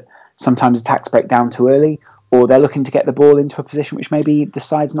means that sometimes attacks break down too early, or they're looking to get the ball into a position which maybe the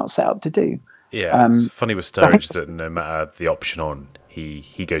side's not set up to do. Yeah, it's funny with Sturridge that no matter the option on,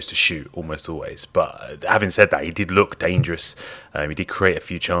 he goes to shoot almost always. But having said that, he did look dangerous. He did create a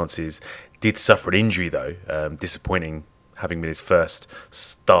few chances. Did suffer an injury though, disappointing, having been his first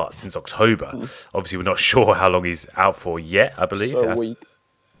start since October. Obviously, we're not sure how long he's out for yet. I believe. So weak.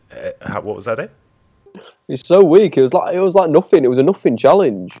 What was that, Dave? He's so weak. It was like nothing. It was a nothing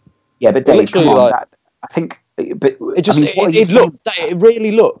challenge. Yeah, but Dave, come on. I think, but it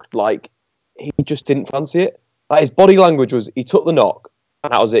really looked like he just didn't fancy it. Like his body language was, he took the knock,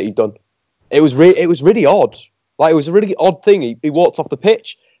 and that was it. He's done. It was really odd. Like it was a really odd thing. He walked off the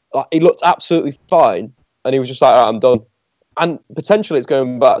pitch. Like, he looked absolutely fine, and he was just like, "All right, I'm done." And potentially, it's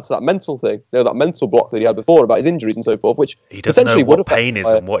going back to that mental thing, that mental block that he had before about his injuries and so forth, which he doesn't know what pain is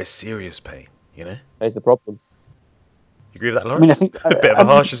and what is serious pain. That's the problem. You agree with that, Lawrence? I think a bit of a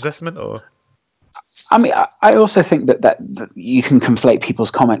harsh assessment, or? I mean, I also think that you can conflate people's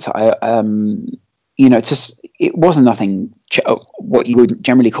comments. It wasn't nothing. What you would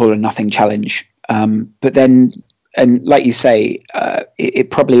generally call a nothing challenge, but then, and like you say, it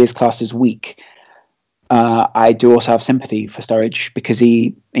probably is classed as weak. I do also have sympathy for Sturridge because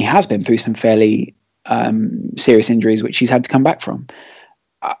he has been through some fairly serious injuries, which he's had to come back from.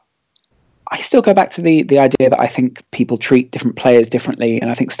 I still go back to the idea that I think people treat different players differently, and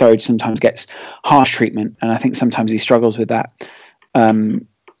I think Sturridge sometimes gets harsh treatment, and I think sometimes he struggles with that.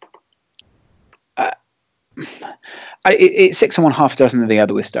 It's 6 on one, half a dozen of the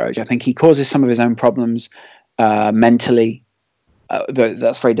other with Sturridge. I think he causes some of his own problems mentally.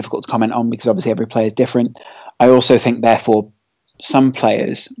 That's very difficult to comment on because obviously every player is different. I also think, therefore, some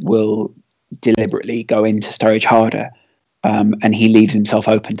players will deliberately go into Sturridge harder, and he leaves himself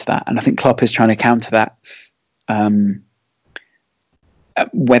open to that. And I think Klopp is trying to counter that.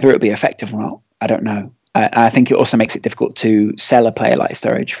 Whether it'll be effective or not, I don't know. I think it also makes it difficult to sell a player like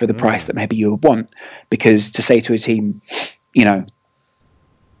Sturridge for the price that maybe you would want, because to say to a team,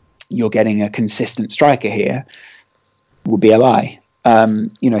 you're getting a consistent striker here, would be a lie.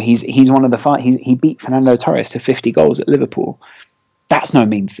 He's one of the he beat Fernando Torres to 50 goals at Liverpool. That's no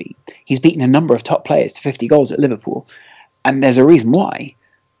mean feat. He's beaten a number of top players to 50 goals at Liverpool, and there's a reason why.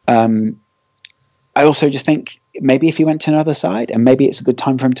 I also just think maybe if he went to another side, and maybe it's a good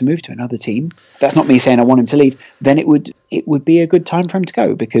time for him to move to another team. That's not me saying I want him to leave. Then it would be a good time for him to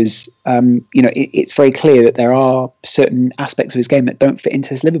go, because it's very clear that there are certain aspects of his game that don't fit into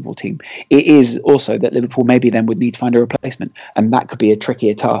his Liverpool team. It is also that Liverpool maybe then would need to find a replacement, and that could be a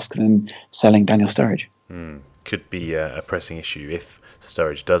trickier task than selling Daniel Sturridge. Could be a pressing issue if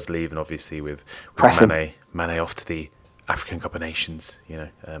Sturridge does leave, and obviously with Mane off to the African Cup of Nations,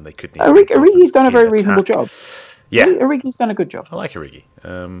 they could need. Origi's done a very reasonable job. Yeah, Origi's done a good job. I like Origi.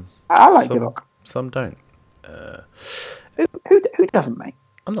 I like Divock. Some don't. Who doesn't, mate?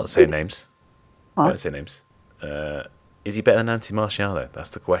 I'm not saying names. I won't say names. Is he better than Anthony Martial, though? That's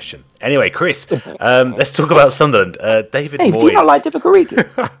the question. Anyway, Chris, let's talk about Sunderland. David Moyes. Do you not like Divock Origi?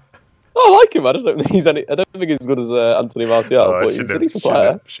 I like him. I just don't think he's any. I don't think he's as good as Anthony Martial. But he's a decent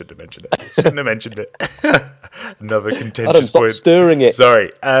player. Shouldn't have mentioned it. Shouldn't have mentioned it. Another contentious Adam, stop point. stirring it.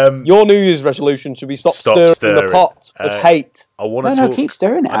 Sorry. Your New Year's resolution should be stop stirring the pot of hate. I want to keep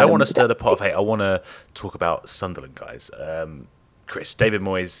stirring it. I don't want to stir the pot of hate. I want to talk about Sunderland, guys. Chris, David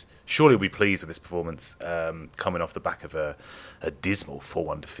Moyes surely will be pleased with this performance, coming off the back of a dismal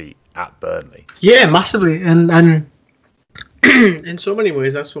 4-1 defeat at Burnley. Yeah, massively, and in so many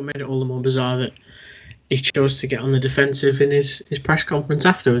ways, that's what made it all the more bizarre that he chose to get on the defensive in his press conference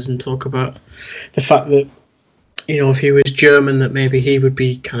afterwards and talk about the fact that, if he was German, that maybe he would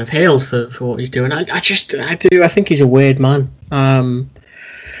be kind of hailed for what he's doing. I think he's a weird man.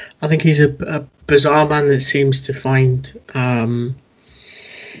 I think he's a bizarre man that seems to find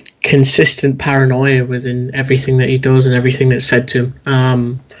consistent paranoia within everything that he does and everything that's said to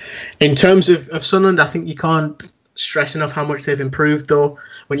him. In terms of Sunderland, I think you can't stress enough how much they've improved, though,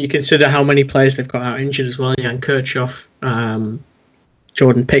 when you consider how many players they've got out injured as well. Jan Kirchhoff,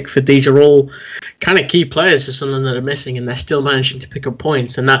 Jordan Pickford, these are all kind of key players for Sunderland that are missing, and they're still managing to pick up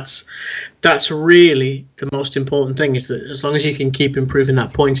points. And that's really the most important thing, is that as long as you can keep improving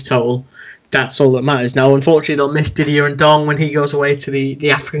that points total, that's all that matters. Now, unfortunately, they'll miss Didier and Dong when he goes away to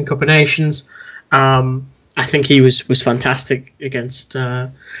the African Cup of Nations. I think he was fantastic against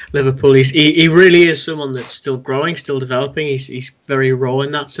Liverpool. He really is someone that's still growing, still developing. He's very raw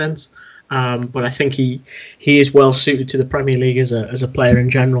in that sense. But I think he is well suited to the Premier League as a player in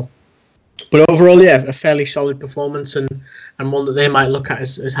general. But overall, yeah, a fairly solid performance, and one that they might look at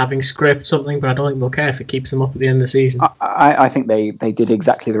as having scraped something, but I don't think they'll care if it keeps them up at the end of the season. I think they did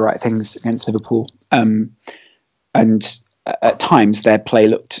exactly the right things against Liverpool. And at times their play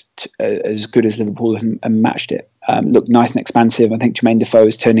looked as good as Liverpool and matched it. Looked nice and expansive. I think Jermaine Defoe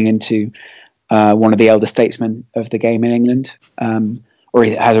is turning into one of the elder statesmen of the game in England, or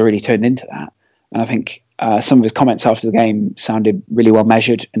he has already turned into that. And I think some of his comments after the game sounded really well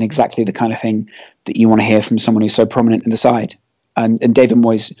measured and exactly the kind of thing that you want to hear from someone who's so prominent in the side. And David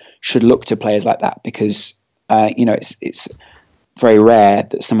Moyes should look to players like that, because it's very rare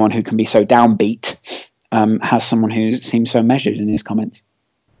that someone who can be so downbeat has someone who seems so measured in his comments.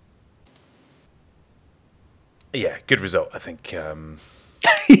 Yeah, good result, I think.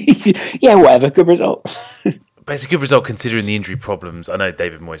 Yeah, whatever, good result. But it's a good result considering the injury problems. I know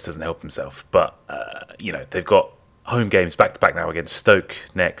David Moyes doesn't help himself, but they've got home games back-to-back now against Stoke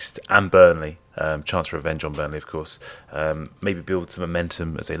next and Burnley. Chance for revenge on Burnley, of course. Maybe build some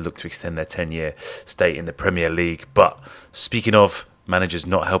momentum as they look to extend their 10-year stay in the Premier League. But speaking of managers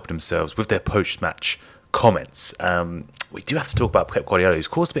not helping themselves with their post-match comments, we do have to talk about Pep Guardiola, who's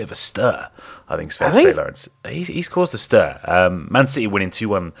caused a bit of a stir, I think it's fair to say, Lawrence. He's caused a stir. Man City winning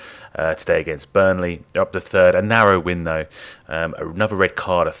 2-1 today against Burnley. They're up to third. A narrow win, though. Another red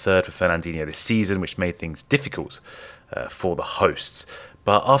card, a third for Fernandinho this season, which made things difficult for the hosts.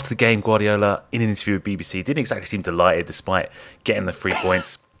 But after the game, Guardiola, in an interview with BBC, didn't exactly seem delighted despite getting the 3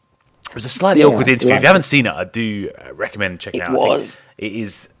 points. It was a slightly awkward interview. If you haven't seen it, I do recommend checking it out. I think it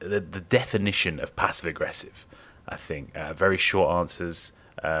is the definition of passive-aggressive, I think. Very short answers.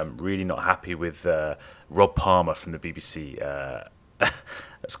 Really not happy with Rob Palmer from the BBC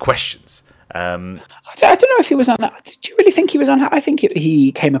as questions. I don't know if he was unhappy. Did you really think he was unhappy? I think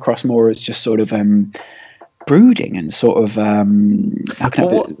he came across more as just sort of brooding and sort of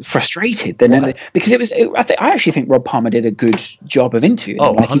frustrated than because it was. I actually think Rob Palmer did a good job of interviewing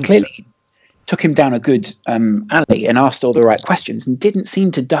him. Like, he clearly took him down a good alley and asked all the right questions and didn't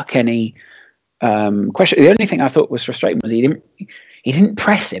seem to duck any question. The only thing I thought was frustrating was he didn't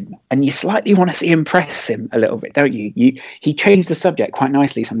press him, and you slightly want to see him press him a little bit, don't you? He changed the subject quite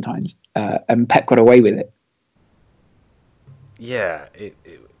nicely sometimes, and Pep got away with it. Yeah,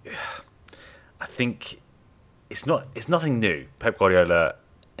 I think it's nothing new. Pep Guardiola,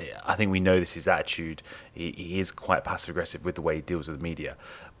 I think we know this is his attitude. He is quite passive aggressive with the way he deals with the media,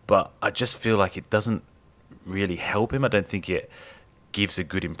 but I just feel like it doesn't really help him. I don't think it gives a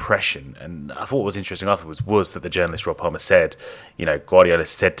good impression. And I thought what was interesting afterwards was that the journalist Rob Palmer said, Guardiola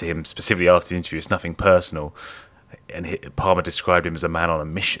said to him specifically after the interview, it's nothing personal, and Palmer described him as a man on a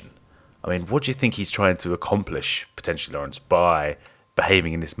mission. I mean, what do you think he's trying to accomplish, potentially, Lawrence, by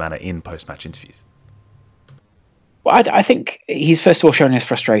behaving in this manner in post-match interviews? Well, I think he's first of all showing his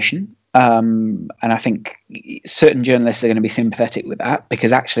frustration, and I think certain journalists are going to be sympathetic with that,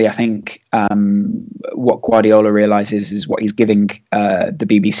 because actually I think what Guardiola realises is what he's giving the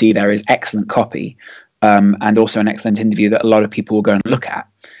BBC there is excellent copy, and also an excellent interview that a lot of people will go and look at,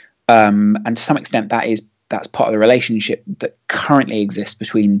 and to some extent that's part of the relationship that currently exists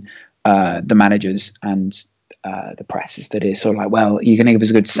between the managers and the press is that it's sort of like, well, you're going to give us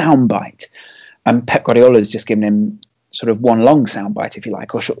a good soundbite. And Pep Guardiola's just given him sort of one long soundbite, if you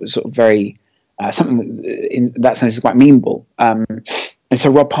like, or sort of very something in that sense is quite memeable. And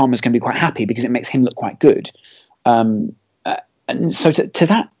so Rob Palmer's going to be quite happy because it makes him look quite good. And so to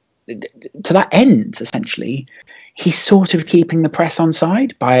that end, essentially, he's sort of keeping the press on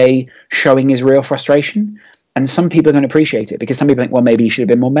side by showing his real frustration. And some people are going to appreciate it because some people think, well, maybe he should have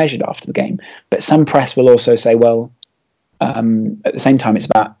been more measured after the game. But some press will also say, well, at the same time, it's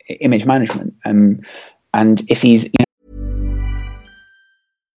about image management. And if he's...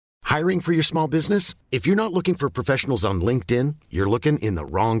 Hiring for your small business? If you're not looking for professionals on LinkedIn, you're looking in the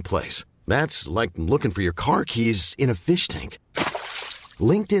wrong place. That's like looking for your car keys in a fish tank.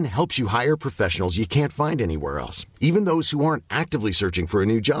 LinkedIn helps you hire professionals you can't find anywhere else, even those who aren't actively searching for a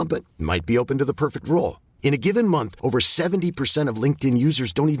new job but might be open to the perfect role. In a given month, over 70% of LinkedIn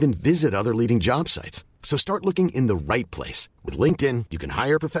users don't even visit other leading job sites. So start looking in the right place. With LinkedIn, you can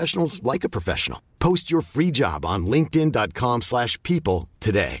hire professionals like a professional. Post your free job on linkedin.com/people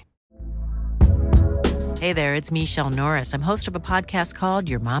today. Hey there, it's Michelle Norris. I'm host of a podcast called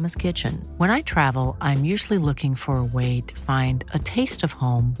Your Mama's Kitchen. When I travel, I'm usually looking for a way to find a taste of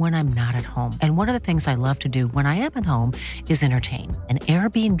home when I'm not at home. And one of the things I love to do when I am at home is entertain. And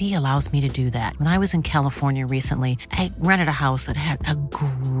Airbnb allows me to do that. When I was in California recently, I rented a house that had a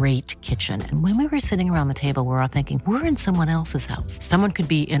great kitchen. And when we were sitting around the table, we're all thinking, we're in someone else's house. Someone could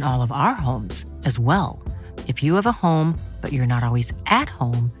be in all of our homes as well. If you have a home, but you're not always at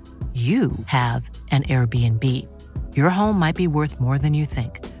home, you have an Airbnb. Your home might be worth more than you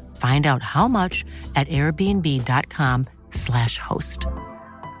think. Find out how much at airbnb.com/host.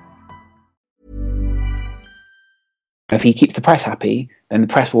 If he keeps the press happy, then the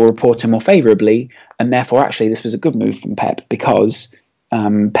press will report him more favourably, and therefore, actually, this was a good move from Pep because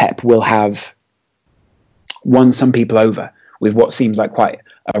Pep will have won some people over with what seems like quite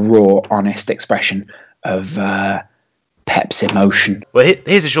a raw, honest expression of Pep's emotion. Well,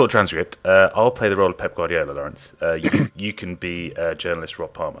 here's a short transcript. I'll play the role of Pep Guardiola, Lawrence. You can be journalist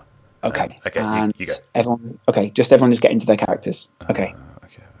Rob Palmer. Okay. Okay, you go. Everyone just get into their characters. Okay.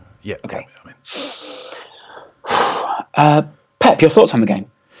 Okay. Yeah. Okay. I mean. Pep, your thoughts on the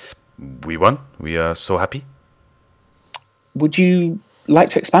game? We won. We are so happy. Would you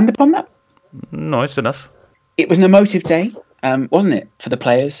like to expand upon that? No, it's enough. It was an emotive day, wasn't it? For the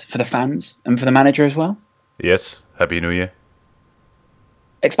players, for the fans, and for the manager as well? Yes. Happy New Year.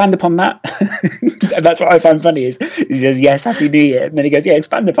 Expand upon that. And that's what I find funny is he says, yes, Happy New Year. And then he goes, yeah,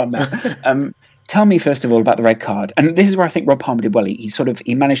 expand upon that. Tell me, first of all, about the red card. And this is where I think Rob Palmer did well. He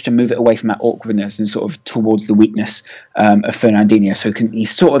managed to move it away from that awkwardness and sort of towards the weakness of Fernandinho. So he's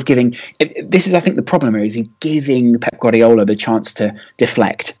sort of giving... This is, I think, the problem here, is he's giving Pep Guardiola the chance to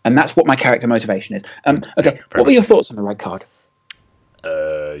deflect. And that's what my character motivation is. Okay, what were your thoughts on the red card?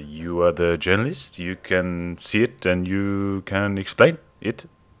 You are the journalist. You can see it and you can explain it.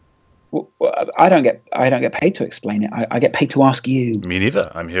 Well, I don't get paid to explain it. I get paid to ask you. Me neither.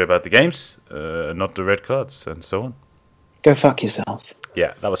 I'm here about the games, not the red cards and so on. Go fuck yourself.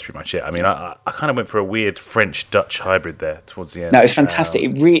 Yeah, that was pretty much it. I mean, I kind of went for a weird French-Dutch hybrid there towards the end. No, it was fantastic.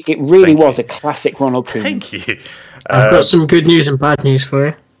 It really was a classic Ronald Koeman. Thank you. I've got some good news and bad news for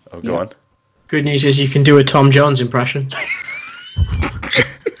you. Oh, go on. Good news is you can do a Tom Jones impression.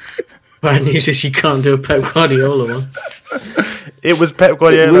 Bad news is you can't do a Pep Guardiola one. It was Pep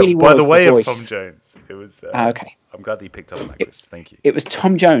Guardiola really by the way the of Tom Jones. It was. Okay. I'm glad that you picked up on that, Chris. Thank you. It was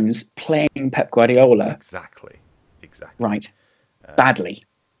Tom Jones playing Pep Guardiola. Exactly. Right. Badly.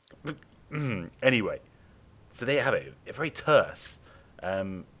 Anyway, so there you have it. Very terse.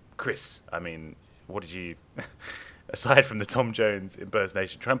 Chris, I mean, what did you... aside from the Tom Jones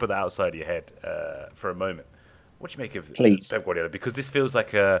impersonation, try and put that outside of your head for a moment. What do you make of Pep Guardiola? Because this feels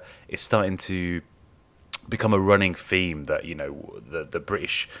like it's starting to become a running theme that, you know, the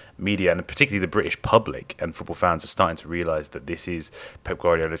British media and particularly the British public and football fans are starting to realise that this is Pep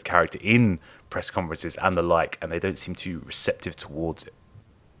Guardiola's character in press conferences and the like, and they don't seem too receptive towards it.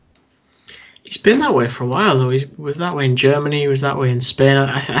 He's been that way for a while, though. He was that way in Germany. He was that way in Spain.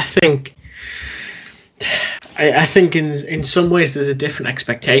 I think in some ways there's a different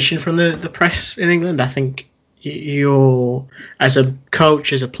expectation from the press in England. I think you're, as a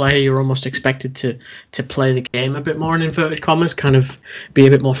coach, as a player, you're almost expected to play the game a bit more in inverted commas, kind of be a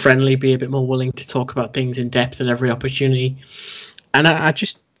bit more friendly, be a bit more willing to talk about things in depth at every opportunity. And I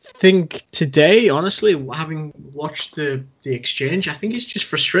just think today, honestly, having watched the exchange, I think he's just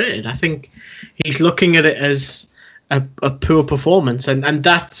frustrated. I think he's looking at it as a poor performance, and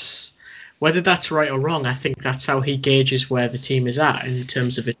that's, whether that's right or wrong, I think that's how he gauges where the team is at in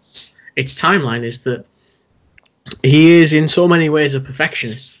terms of its timeline, is that he is in so many ways a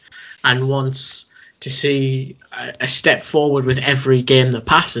perfectionist and wants to see a step forward with every game that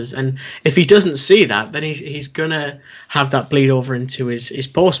passes. And if he doesn't see that, then he's going to have that bleed over into his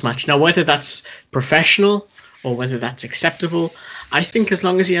post-match. Now, whether that's professional or whether that's acceptable, I think as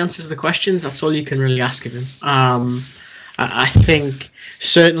long as he answers the questions, that's all you can really ask of him. I think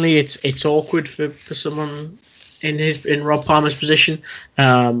certainly it's awkward for someone in Rob Palmer's position,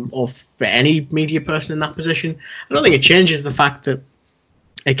 or for any media person in that position. I don't think it changes the fact that,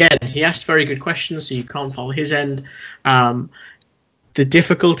 again, he asked very good questions, so you can't follow his end. The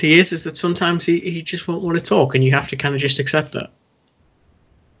difficulty is that sometimes he just won't want to talk, and you have to kind of just accept that.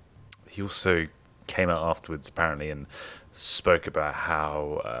 He also came out afterwards, apparently, and spoke about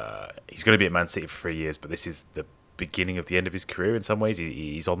how he's going to be at Man City for 3 years, but this is the beginning of the end of his career in some ways.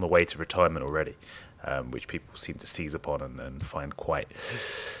 He's on the way to retirement already, which people seem to seize upon and find quite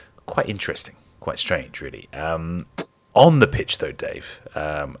interesting, quite strange, really. On the pitch, though, Dave,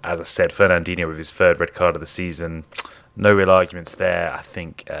 as I said, Fernandinho with his third red card of the season, no real arguments there, I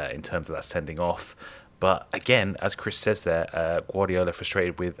think, in terms of that sending off. But again, as Chris says there, Guardiola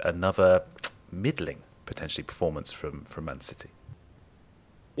frustrated with another middling, potentially, performance from Man City.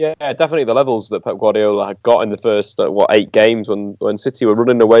 Yeah, definitely the levels that Pep Guardiola had got in the first 8 games when City were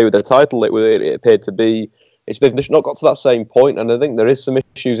running away with their title. It appeared to be. They've not got to that same point, and I think there is some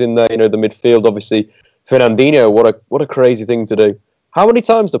issues in there. The midfield, obviously. Fernandinho, what a crazy thing to do. How many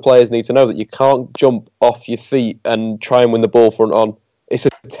times do players need to know that you can't jump off your feet and try and win the ball front on? It's a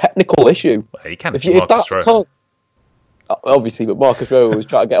technical issue. Well, you can't if Marcus Rojo. Obviously, but Marcus Rojo was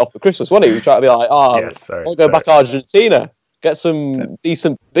trying to get off for Christmas, wasn't he? He was trying to be like, I'll go back to Argentina, get some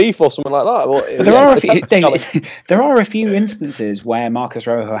decent beef or something like that. Well, there are a few instances where Marcus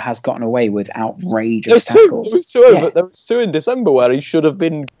Rojo has gotten away with outrageous tackles. There was two in December where he should have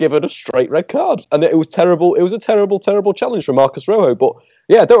been given a straight red card, and it was terrible. It was a terrible, terrible challenge from Marcus Rojo. But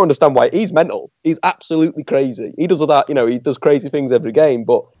yeah, I don't understand why. He's mental. He's absolutely crazy. He does that. He does crazy things every game.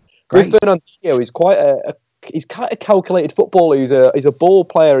 But with Fernandinho, he's quite a calculated footballer. He's a ball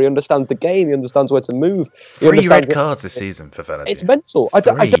player. He understands the game. He understands where to move. 3 red cards this season for Fernandinho. It's mental. I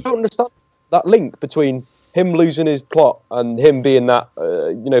don't understand that link between him losing his plot and him being that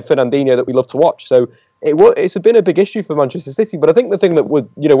Fernandinho that we love to watch. So it's been a big issue for Manchester City. But I think the thing that went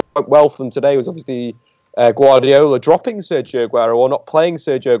well for them today was obviously Guardiola dropping Sergio Aguero or not playing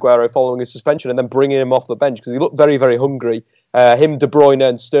Sergio Aguero following his suspension and then bringing him off the bench because he looked very, very hungry. Him, De Bruyne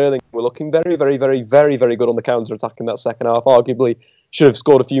and Sterling were looking very, very, very, very, very good on the counter-attack in that second half. Arguably should have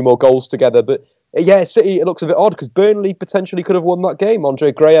scored a few more goals together. But yeah, City, it looks a bit odd because Burnley potentially could have won that game.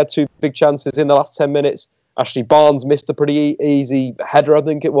 Andre Gray had 2 big chances in the last 10 minutes. Ashley Barnes missed a pretty easy header, I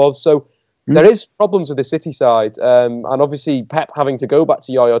think it was. So there is problems with the City side. And obviously Pep having to go back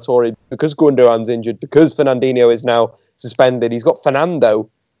to Yaya Toure because Gundogan's injured, because Fernandinho is now suspended. He's got Fernando.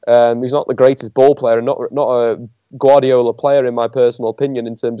 He's not the greatest ball player and not a Guardiola player in my personal opinion,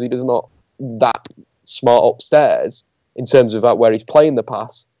 in terms of he's not that smart upstairs in terms of where he's playing the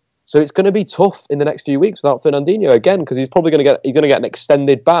pass. So it's going to be tough in the next few weeks without Fernandinho again, because he's probably going to get an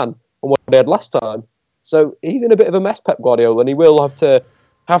extended ban on what they had last time. So he's in a bit of a mess, Pep Guardiola, and he will have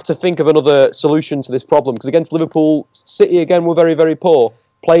to think of another solution to this problem, because against Liverpool, City again were very, very poor,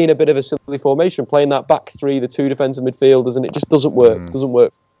 playing a bit of a silly formation, playing that back 3, the 2 defensive midfielders, and it just doesn't work. It doesn't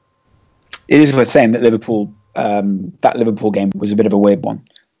work. It is worth saying that that Liverpool game was a bit of a weird one.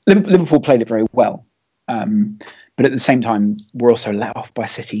 Liverpool played it very well, but at the same time, we're also let off by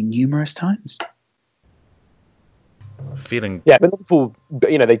City numerous times. But Liverpool,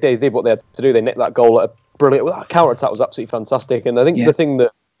 they did what they had to do. They nicked that goal at a brilliant. That counter attack was absolutely fantastic, and I think the thing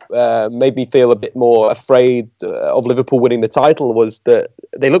that made me feel a bit more afraid of Liverpool winning the title was that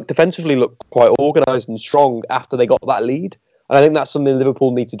they defensively looked quite organised and strong after they got that lead. And I think that's something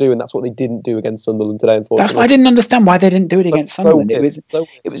Liverpool need to do, and that's what they didn't do against Sunderland today, unfortunately. That's why I didn't understand why they didn't do it against Sunderland. It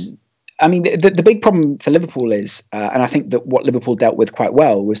was. I mean, the big problem for Liverpool is, and I think that what Liverpool dealt with quite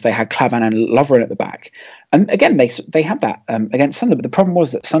well was they had Klavan and Lovren at the back, and again they had that against Sunderland. But the problem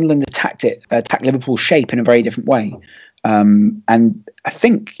was that Sunderland attacked Liverpool's shape in a very different way, and I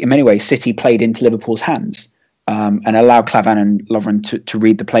think in many ways City played into Liverpool's hands and allowed Klavan and Lovren to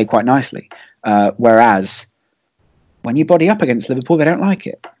read the play quite nicely, whereas when you body up against Liverpool, they don't like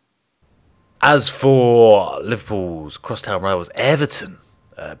it. As for Liverpool's crosstown rivals, Everton,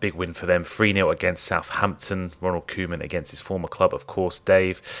 a big win for them, 3-0 against Southampton. Ronald Koeman against his former club, of course,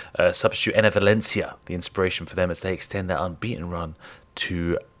 Dave. Substitute Enner Valencia, the inspiration for them as they extend their unbeaten run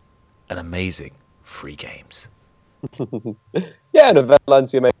to an amazing 3 games. Yeah, and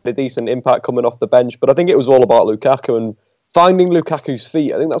Valencia made a decent impact coming off the bench, but I think it was all about Lukaku and finding Lukaku's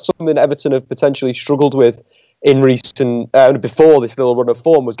feet. I think that's something Everton have potentially struggled with in recent before this little run of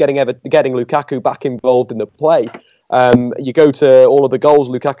form was getting Lukaku back involved in the play. You go to all of the goals,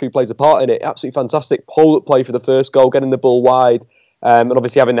 Lukaku plays a part in it. Absolutely fantastic pull-up play for the first goal, getting the ball wide, and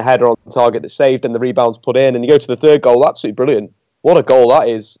obviously having the header on target that's saved and the rebounds put in. And you go to the third goal, absolutely brilliant. What a goal that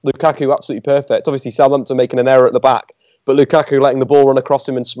is. Lukaku absolutely perfect. Obviously Southampton making an error at the back, but Lukaku letting the ball run across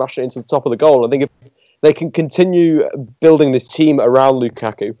him and smashing it into the top of the goal. I think if they can continue building this team around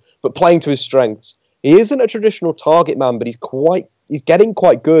Lukaku, but playing to his strengths. He isn't a traditional target man, but he's getting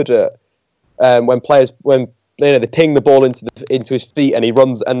quite good at when they ping the ball into his feet and he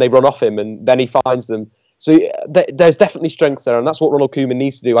runs and they run off him and then he finds them. So there's definitely strength there, and that's what Ronald Koeman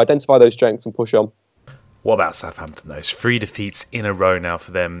needs to do: identify those strengths and push on. What about Southampton, though? It's 3 defeats in a row now for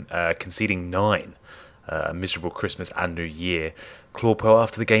them, conceding 9. A miserable Christmas and New Year. Claude Puel,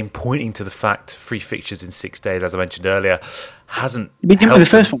 after the game, pointing to the fact 3 fixtures in 6 days, as I mentioned earlier, hasn't. He didn't win the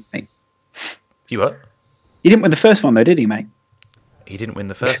first one, mate. You what? He didn't win the first one, though, did he, mate? He didn't win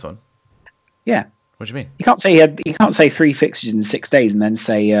the first one? Yeah. What do you mean? You can't say 3 fixtures in 6 days and then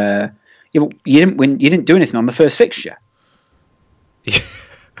say you didn't win. You didn't do anything on the first fixture.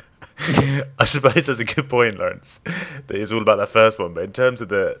 I suppose that's a good point, Lawrence. That it's all about that first one, but in terms of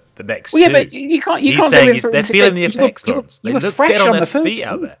the next two, but you can't. You can't saying say they're feeling the effects, Lawrence. They look dead on their feet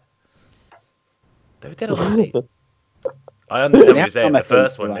out there. They were dead on their feet. I understand what you're saying. The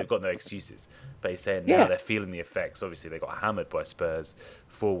first one, they've got no excuses. But he's saying now they're feeling the effects. Obviously, they got hammered by Spurs,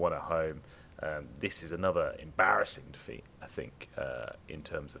 4-1 at home. This is another embarrassing defeat, I think, in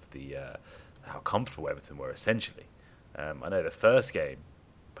terms of the how comfortable Everton were, essentially. I know the first game,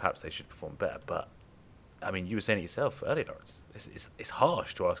 perhaps they should perform better, but, I mean, you were saying it yourself earlier, Lawrence. It's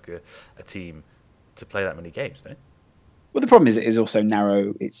harsh to ask a team to play that many games, no? Well, the problem is it is also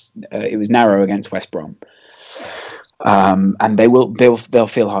narrow. It was narrow against West Brom, and they'll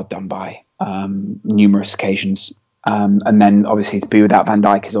feel hard done by numerous occasions. And then obviously to be without Van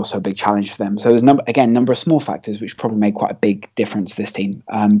Dijk is also a big challenge for them. So there's number of small factors which probably made quite a big difference to this team.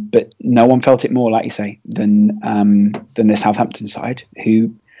 But no one felt it more, like you say, than the Southampton side,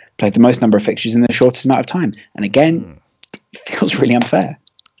 who played the most number of fixtures in the shortest amount of time. And again, it feels really unfair.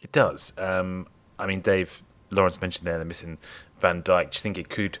 It does. I mean, Dave, Lawrence mentioned there they're missing Van Dijk. Do you think it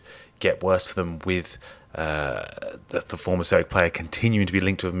could get worse for them with the former Celtic player continuing to be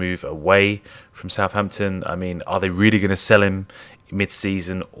linked to a move away from Southampton? I mean, are they really going to sell him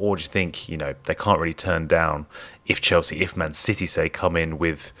mid-season, or do you think they can't really turn down if Man City say come in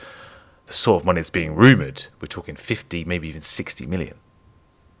with the sort of money that's being rumoured? We're talking 50, maybe even 60 million.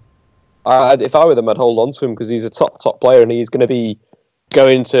 If I were them, I'd hold on to him because he's a top player and he's going to be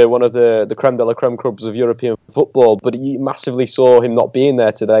going to one of the creme de la creme clubs of European football. But you massively saw him not being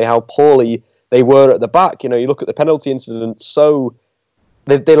there today, how poorly they were at the back. You look at the penalty incident, so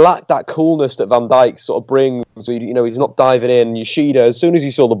they lack that coolness that Van Dijk sort of brings. He's not diving in. Yoshida, as soon as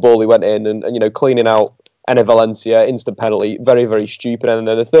he saw the ball, he went in and cleaning out Enner Valencia, instant penalty, very, very stupid. And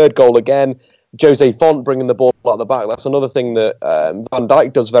then the third goal again, Jose Font bringing the ball out the back. That's another thing that Van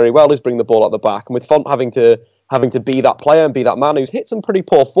Dijk does very well, is bring the ball out the back. And with Font having to be that player and be that man who's hit some pretty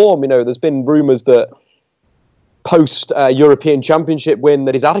poor form, there's been rumours that post European Championship win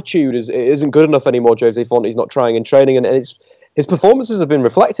that his attitude isn't good enough anymore. Jose Font, he's not trying in training, and his performances have been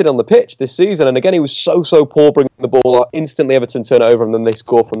reflected on the pitch this season. And again, he was so poor bringing the ball out. Instantly, Everton turn it over, and then they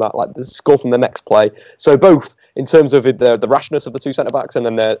score from that. Like, they score from the next play. So both in terms of the rashness of the two centre backs, and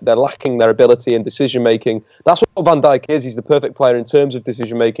then they're lacking their ability and decision making. That's what Van Dijk is. He's the perfect player in terms of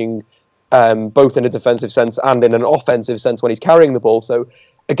decision making, both in a defensive sense and in an offensive sense when he's carrying the ball. So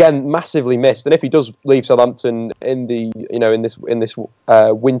again, massively missed. And if he does leave Southampton in the in this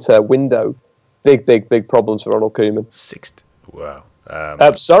winter window, big problems for Ronald Koeman. Wow.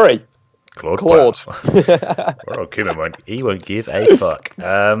 Sorry, Claude. Ronald Koeman won't give a fuck.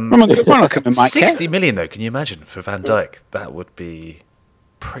 60 million though. Can you imagine for Van Dijk? That would be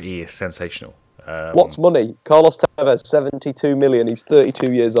pretty sensational. What's money? Carlos Tevez, 72 million. He's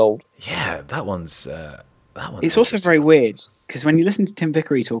 32 years old. Yeah, that one's. It's also very weird because when you listen to Tim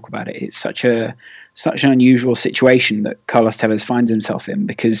Vickery talk about it, it's such an unusual situation that Carlos Tevez finds himself in,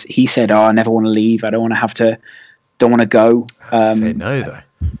 because he said, "I never want to leave. I don't want to go." Say no though.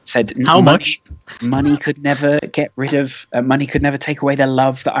 Said how much money could never get rid of. Money could never take away the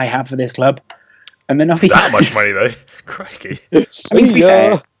love that I have for this club. And then that much money though, crikey. I mean, to be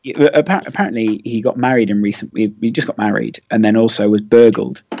fair, apparently he got married he just got married, and then also was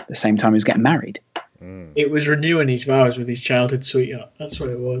burgled at the same time he was getting married. It was renewing his vows with his childhood sweetheart. That's what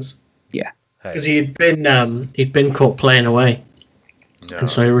it was. Yeah, because he'd been caught playing away No. And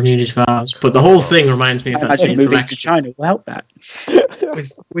so he renewed his vows. But the whole thing reminds me of that scene from moving to Extras China will help that.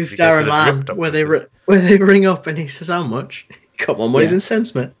 with He goes to Darren the Lamb, drip doctors, where didn't they ring up and he says, "How much?" He got more money Yeah. than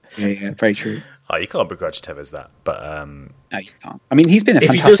sense, mate. Yeah, very true. Oh, you can't begrudge Tevez that, but No, you can't. I mean, he's been a If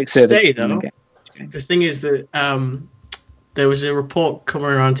he fantastic does servant. stay, though, the thing is that there was a report coming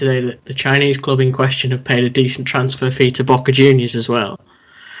around today that the Chinese club in question have paid a decent transfer fee to Boca Juniors as well.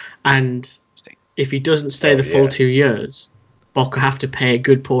 And if he doesn't stay the full 2 years, Boca have to pay a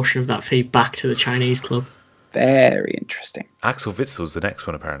good portion of that fee back to the Chinese club. Very interesting. Axel Witzel's the next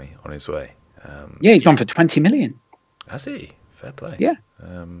one apparently on his way. Yeah, he's gone for 20 million. Has he? Fair play. Yeah.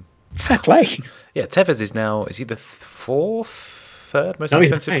 Fair play. Yeah, Tevez is he the third most No,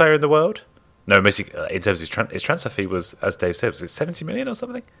 he's expensive ninth. player in the world? No, mostly in terms of his transfer fee was, as Dave said, was it 70 million or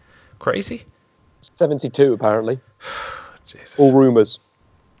something? Crazy. 72 apparently. Jesus. All rumours.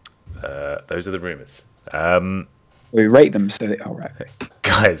 Those are the rumours. We rate them so all right.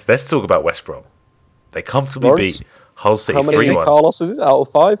 Guys, let's talk about West Brom. They comfortably Lawrence, beat Hull City How many 3-1. Carlos is it out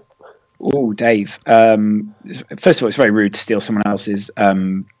of 5? Oh, Dave. First of all, it's very rude to steal someone else's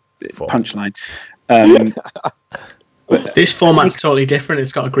punchline. This format's totally different.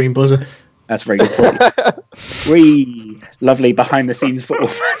 It's got a green buzzer. That's very good. Wee, lovely behind the scenes football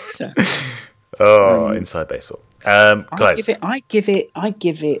fans. Oh, inside baseball. Guys, I give it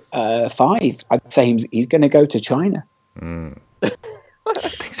 5. I'd say he's going to go to China. I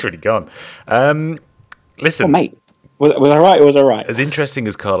think he's already gone. Listen, Oh, mate, was I right or was I right? as interesting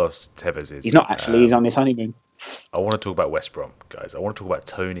as Carlos Tevez is, He's not actually. He's on his honeymoon. I want to talk about West Brom, guys. I want to talk about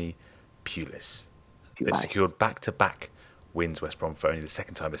Tony Pulis. They've secured back-to-back wins, West Brom, for only the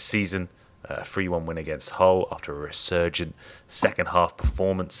second time this season. A 3-1 win against Hull after a resurgent second-half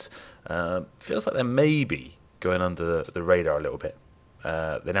performance. Feels like they're maybe going under the radar a little bit.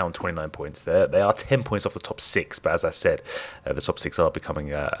 They're now on 29 points. They are 10 points off the top 6, but as I said, the top 6 are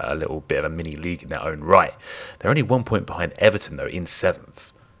becoming a little bit of a mini league in their own right. They're only 1 point behind Everton, though, in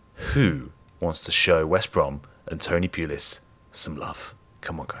 7th. Who wants to show West Brom and Tony Pulis some love?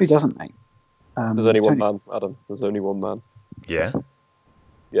 Come on, guys. Who doesn't, mate? There's only one man, Adam. There's only one man. Yeah?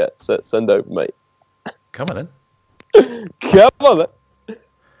 Yeah, send over, mate. Come on, then. Come on, then.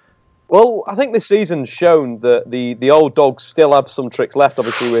 Well, I think this season's shown that the old dogs still have some tricks left,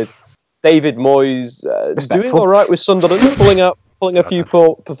 obviously, with David Moyes doing all right with Sunderland, pulling a few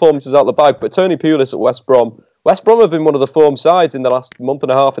performances out of the bag. But Tony Pulis at West Brom have been one of the form sides in the last month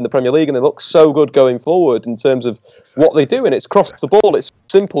and a half in the Premier League, and they look so good going forward in terms of what they do. And it's cross the ball, it's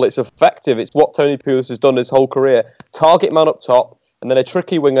simple, it's effective. It's what Tony Pulis has done his whole career. Target man up top, and then a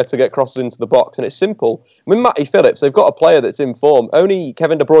tricky winger to get crosses into the box, and it's simple. With Matty Phillips, they've got a player that's in form. Only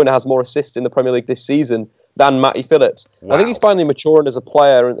Kevin De Bruyne has more assists in the Premier League this season than Matty Phillips. Wow. I think he's finally maturing as a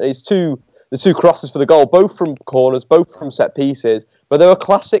player, and the two crosses for the goal, both from corners, both from set pieces, but they were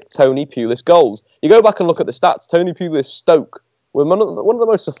classic Tony Pulis goals. You go back and look at the stats, Tony Pulis Stoke were one of the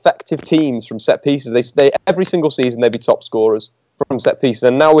most effective teams from set pieces. They every single season they'd be top scorers from set pieces,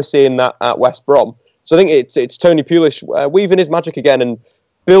 and now we're seeing that at West Brom. So I think it's Tony Pulis weaving his magic again and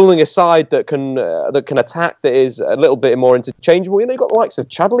building a side that can attack, that is a little bit more interchangeable. You know, you've got the likes of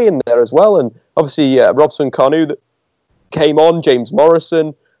Chadley in there as well, and obviously Robson Carnu that came on, James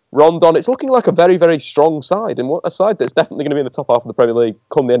Morrison, Rondon. It's looking like a very, very strong side, and a side that's definitely going to be in the top half of the Premier League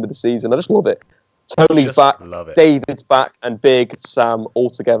come the end of the season. I just love it. Tony's back, David's back, and Big Sam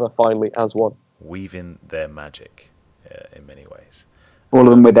all together finally as one. Weaving their magic in many ways. All of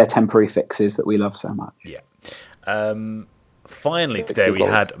them with their temporary fixes that we love so much. Yeah. Finally today we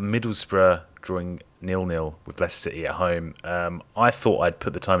had Middlesbrough drawing 0-0 with Leicester City at home. I thought I'd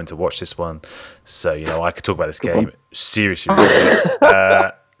put the time in to watch this one, so I could talk about this game. Seriously,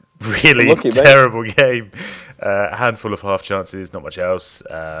 really Lucky, terrible game. A handful of half chances, not much else.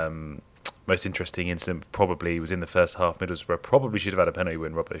 Most interesting incident probably was in the first half. Middlesbrough probably should have had a penalty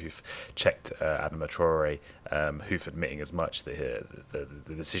when Robert Hoof checked Adama Traore. Hoof admitting as much that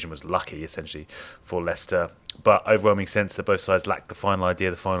the decision was lucky, essentially, for Leicester. But overwhelming sense that both sides lacked the final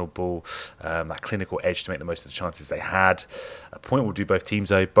idea, the final ball, that clinical edge to make the most of the chances they had. A point will do both teams,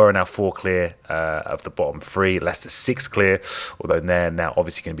 though. Borough now 4 clear of the bottom 3. Leicester 6 clear, although they're now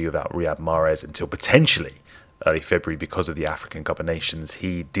obviously going to be without Riyad Mahrez until potentially early February because of the African Cup of Nations.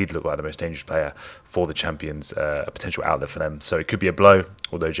 He did look like the most dangerous player for the champions, a potential outlet for them. So it could be a blow,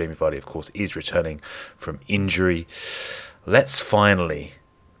 although Jamie Vardy, of course, is returning from injury. Let's finally,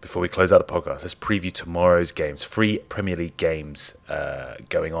 before we close out the podcast, let's preview tomorrow's games. 3 Premier League games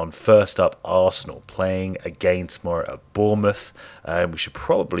going on. First up, Arsenal playing again tomorrow at Bournemouth. We should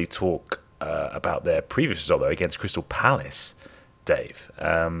probably talk about their previous result, though, against Crystal Palace, Dave.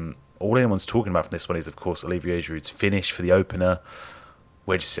 All anyone's talking about from this one is, of course, Olivier Giroud's finish for the opener.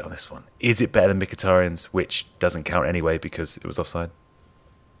 Where do you sit on this one? Is it better than Mkhitaryan's, which doesn't count anyway because it was offside?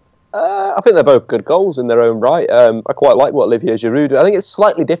 I think they're both good goals in their own right. I quite like what Olivier Giroud did. I think it's a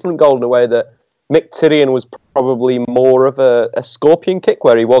slightly different goal in a way that Mkhitaryan was probably more of a scorpion kick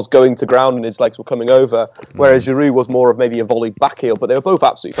where he was going to ground and his legs were coming over, whereas Giroud was more of maybe a volleyed back heel. But they were both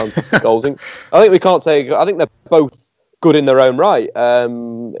absolutely fantastic goals. I think we can't say. I think they're both good in their own right.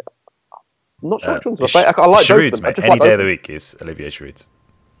 I'm not sure which one's my favourite. I like Giroud's, both of them. mate. Any day of the week is Olivier Giroud's.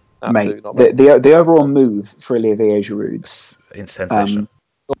 Mate, the overall move for Olivier Giroud, It's sensational.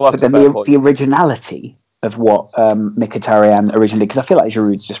 But then the originality of what Mkhitaryan originally, because I feel like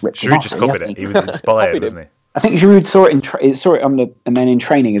Giroud's just ripped him off. Giroud just copied it. He was inspired, wasn't he? I think Giroud saw it and then in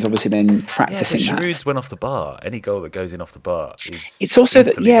training has obviously been practicing but that. Giroud's went off the bar. Any goal that goes in off the bar is. It's also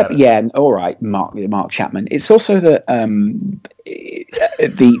that better. all right, Mark Chapman. It's also that the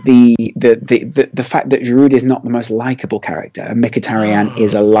fact that Giroud is not the most likable character, and Mkhitaryan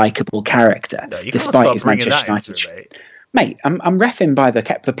is a likable character, despite his Manchester United. Mate, I'm reffing by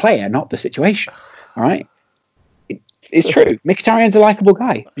the player, not the situation. All right. It's true. Mkhitaryan's a likable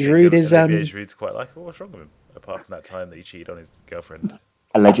guy. Giroud is. Giroud's quite likable. What's wrong with him? Apart from that time that he cheated on his girlfriend.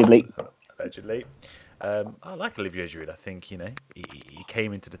 Allegedly. I like Olivier Giroud. I think he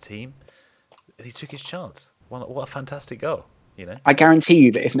came into the team and he took his chance. What a fantastic goal! I guarantee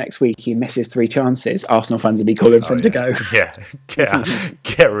you that if next week he misses 3 chances, Arsenal fans will be calling for him to go. Yeah,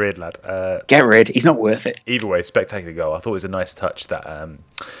 get rid, lad. Get rid. He's not worth it. Either way, spectacular goal. I thought it was a nice touch that.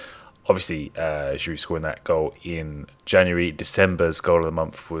 Obviously, Giroud scoring that goal in January. December's goal of the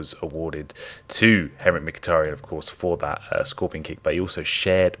month was awarded to Henrik Mkhitaryan, of course, for that scorpion kick. But he also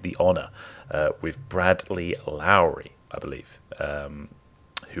shared the honour with Bradley Lowry, I believe,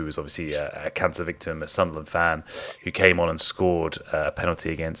 who was obviously a cancer victim, a Sunderland fan, who came on and scored a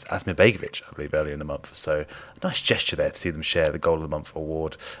penalty against Asmir Begovic, I believe, earlier in the month. So, a nice gesture there to see them share the goal of the month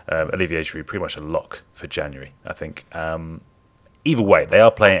award. Olivier Giroud, pretty much a lock for January, I think. Either way, they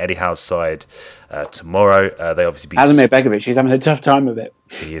are playing Eddie Howe's side tomorrow. They obviously beat Asmir Begovic. He's having a tough time with it.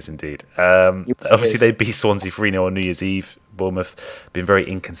 He is indeed. Obviously, they beat Swansea 3-0 on New Year's Eve. Bournemouth been very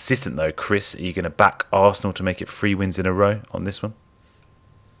inconsistent, though. Chris, are you going to back Arsenal to make it 3 wins in a row on this one?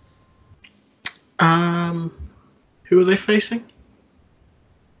 Who are they facing?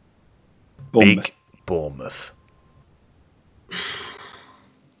 Big Bournemouth.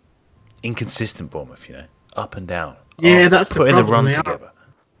 Inconsistent Bournemouth, up and down. Yeah, Arsenal that's the putting problem. the run together.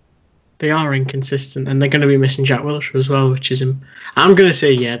 They are inconsistent, and they're going to be missing Jack Wilshere as well, which is. I'm going to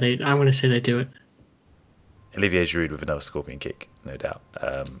say they do it. Olivier Giroud with another scorpion kick, no doubt.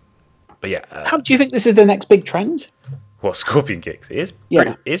 But yeah, how do you think this is the next big trend? What, scorpion kicks? It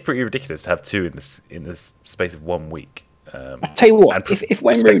is pretty ridiculous to have 2 in this space of 1 week. I tell you what, if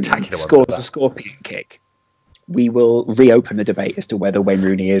Wayne Rooney scores a scorpion kick, we will reopen the debate as to whether Wayne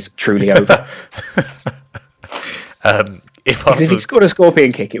Rooney is truly over. If he scored a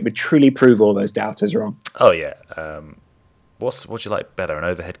scorpion kick, it would truly prove all those doubters wrong. Oh yeah. What do you like better, an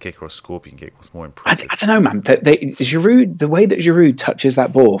overhead kick or a scorpion kick? What's more impressive? I don't know, man. Giroud, the way that Giroud touches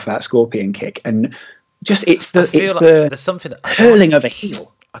that ball for that scorpion kick, and just there's something hurling of a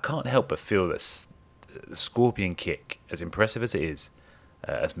heel. I can't help but feel that the scorpion kick, as impressive as it is,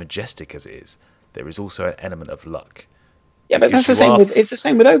 as majestic as it is, there is also an element of luck. Yeah, but that's the same. It's the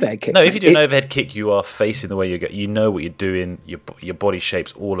same with overhead kicks. No, if you do an overhead kick, you are facing the way you go. You know what you're doing. Your body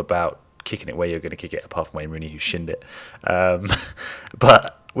shape's all about kicking it where you're going to kick it. Apart from Wayne Rooney, who shinned it.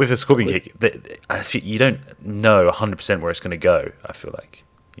 But with a scorpion kick, you don't know 100% where it's going to go. I feel like,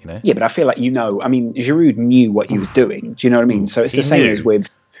 Yeah, but I feel like I mean, Giroud knew what he was doing. Do you know what I mean? So it's the same as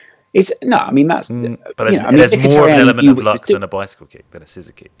with. That's. But there's more of an element of luck than a bicycle kick, than a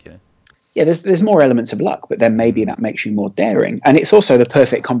scissor kick. Yeah, there's more elements of luck, but then maybe that makes you more daring. And it's also the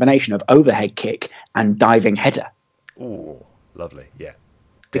perfect combination of overhead kick and diving header. Ooh, lovely, yeah.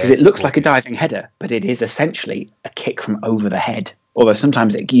 Because it looks like a diving header, but it is essentially a kick from over the head. Although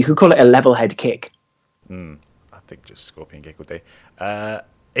sometimes you could call it a level head kick. I think just scorpion kick would do.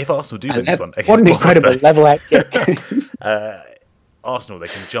 If Arsenal do win this one... What an incredible level head kick. Arsenal, they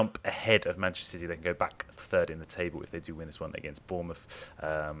can jump ahead of Manchester City. They can go back third in the table if they do win this one against Bournemouth.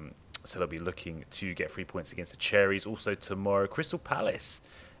 So they'll be looking to get 3 points against the Cherries. Also tomorrow, Crystal Palace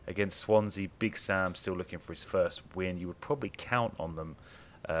against Swansea. Big Sam still looking for his first win. You would probably count on them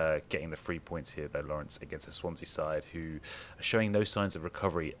getting the 3 points here, though, Lawrence, against the Swansea side, who are showing no signs of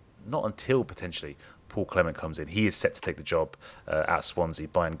recovery, not until potentially Paul Clement comes in. He is set to take the job at Swansea.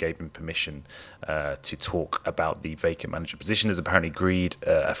 Bayern gave him permission to talk about the vacant manager position. Has apparently agreed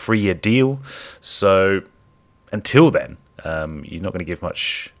a 3-year deal. So until then, you're not going to give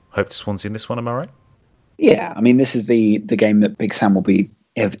much hope to Swansea in this one, am I right? Yeah, I mean, this is the game that Big Sam will be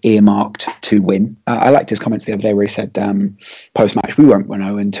earmarked to win. I liked his comments the other day where he said post match we won't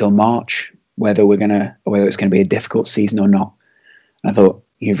know until March whether it's going to be a difficult season or not. And I thought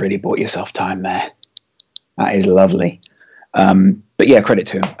you've really bought yourself time there. That is lovely. But yeah, credit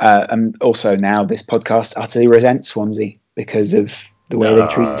to him. And also now this podcast utterly resents Swansea because of the way they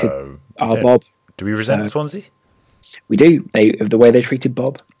treated our Bob. Do we resent Swansea? We do. The way they treated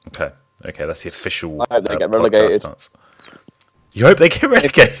Bob. Okay, that's the official. I hope they get relegated. Stance. You hope they get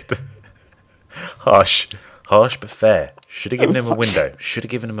relegated? Harsh but fair. Should have given him a window. Should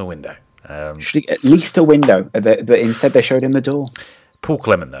At least a window, but instead they showed him the door. Paul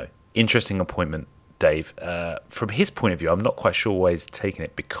Clement, though, interesting appointment, Dave. From his point of view, I'm not quite sure why he's taken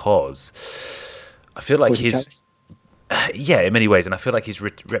it because I feel like in many ways, and I feel like his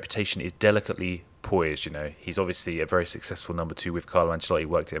reputation is delicately poised. He's obviously a very successful number 2 with Carlo Ancelotti.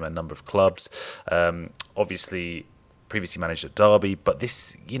 Worked at him at a number of clubs. Obviously, previously managed at Derby, but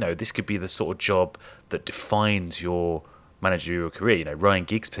this could be the sort of job that defines your managerial career. Ryan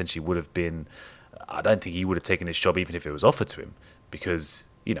Giggs potentially would have been. I don't think he would have taken this job even if it was offered to him, because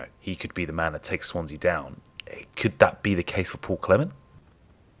he could be the man that takes Swansea down. Could that be the case for Paul Clement?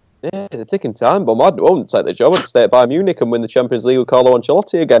 Yeah, it's a ticking time bomb. I won't take the job. I'd stay at Bayern Munich and win the Champions League with Carlo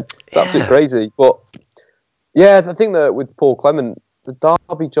Ancelotti again. It's absolutely crazy. But yeah, I think that with Paul Clement, the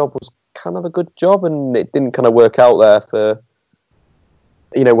Derby job was kind of a good job, and it didn't kind of work out there for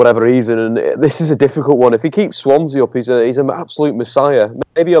whatever reason. And this is a difficult one. If he keeps Swansea up, he's an absolute messiah.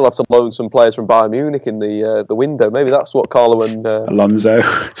 Maybe he'll have to loan some players from Bayern Munich in the window. Maybe that's what Carlo and Alonso,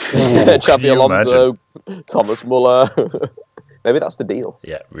 Xabi Alonso, Thomas Muller. Maybe that's the deal.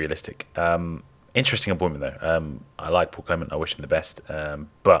 Yeah, realistic. Interesting appointment though. I like Paul Clement. I wish him the best.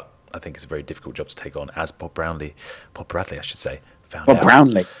 But I think it's a very difficult job to take on, as Bob Bradley, I should say.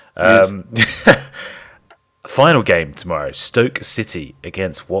 Brownlee. Final game tomorrow: Stoke City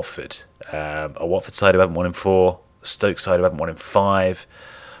against Watford. A Watford side who haven't won in 4, a Stoke side who haven't won in 5.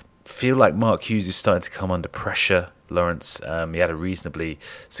 Feel like Mark Hughes is starting to come under pressure. Lawrence, he had a reasonably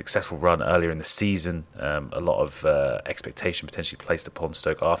successful run earlier in the season. A lot of expectation potentially placed upon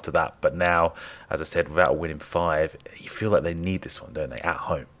Stoke after that, but now, as I said, without a win in 5, you feel like they need this one, don't they, at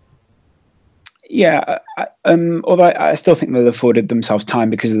home? Yeah, although I still think they've afforded themselves time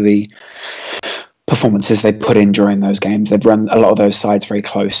because of the performances they put in during those games. They've run a lot of those sides very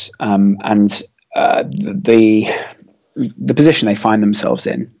close, and the position they find themselves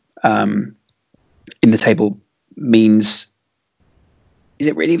in the table means, is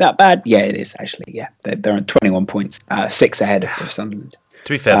it really that bad? Yeah, it is actually. Yeah, they're on 21 points, 6 ahead of Sunderland.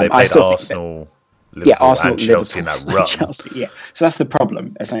 To be fair, they played Arsenal. Arsenal, and Chelsea in that run. Chelsea, yeah. So that's the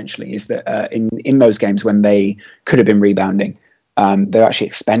problem, essentially, is that in those games when they could have been rebounding, they actually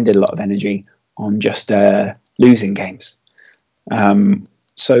expended a lot of energy on just losing games.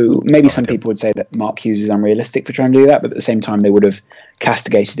 So maybe some people would say that Mark Hughes is unrealistic for trying to do that, but at the same time, they would have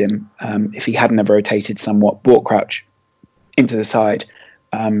castigated him if he hadn't have rotated somewhat, brought Crouch into the side,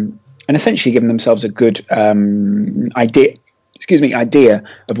 and essentially given themselves a good idea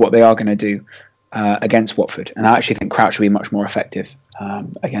of what they are going to do against Watford. And I actually think Crouch will be much more effective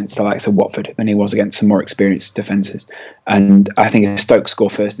against the likes of Watford than he was against some more experienced defences. And I think if Stoke score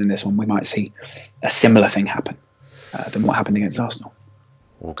first in this one, we might see a similar thing happen than what happened against Arsenal.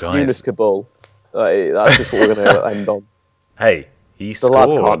 Well, guys, Yunus Kabul. That's just what we're going to end on. Hey, he scored.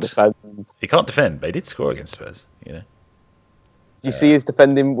 Lad can't defend. He can't defend, but he did score against Spurs. Did you see his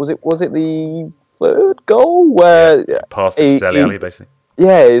defending? Was it the third goal where passed to Dele Alli, basically?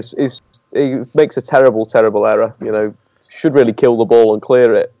 Yeah, he makes a terrible error. Should really kill the ball and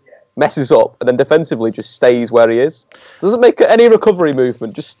clear it. Messes up and then defensively just stays where he is. Doesn't make any recovery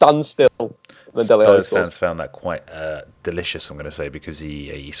movement. Just stands still. Spurs fans found that quite delicious, I'm going to say, because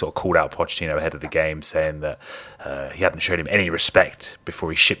he sort of called out Pochettino ahead of the game, saying that he hadn't shown him any respect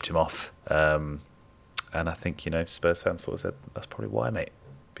before he shipped him off. And I think, Spurs fans sort of said, that's probably why, mate,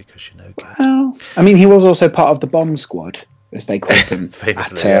 because you're no good. Well, I mean, he was also part of the bomb squad, as they called him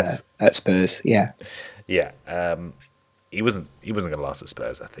famously, at Spurs. Yeah. Yeah. He wasn't going to last at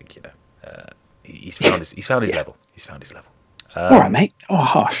Spurs, I think, he's found his level. He's found his level. All right, mate.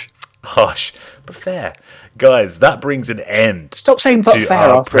 Oh, harsh, but fair. Guys, that brings an end. Stop saying but to fair.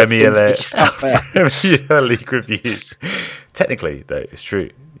 Our Premier League review. Technically, though, it's true,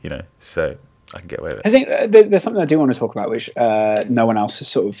 so I can get away with it. I think there's something I do want to talk about, which no one else has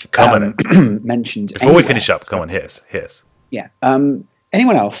sort of mentioned. Before we finish up, come on, here's. Yeah.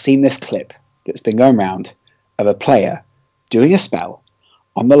 Anyone else seen this clip that's been going around of a player doing a spell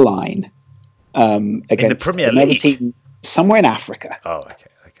on the line against the Premier another League team somewhere in Africa? Oh, okay.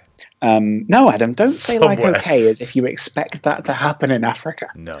 No, Adam, don't say like Somewhere. okay as if you expect that to happen in Africa.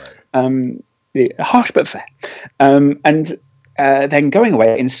 No. Harsh but fair. And then going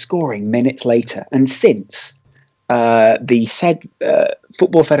away and scoring minutes later. And since the said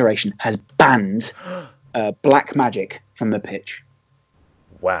Football Federation has banned black magic from the pitch.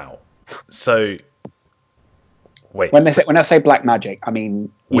 Wow. So, wait. When I say black magic, I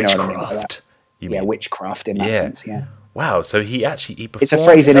mean you know what I mean by that. Witchcraft. Witchcraft in that sense. Yeah. Wow. So he performed. It's a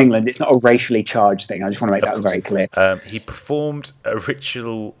phrase in England. It's not a racially charged thing. I just want to make that very clear. He performed a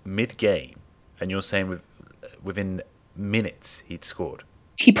ritual mid-game, and you're saying within minutes he'd scored.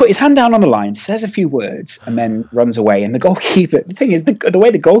 He put his hand down on the line, says a few words, and then runs away. And the goalkeeper, the thing is, the way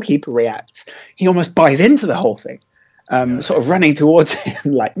the goalkeeper reacts, he almost buys into the whole thing, sort of running towards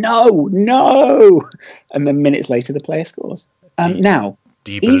him like, no. And then minutes later, the player scores.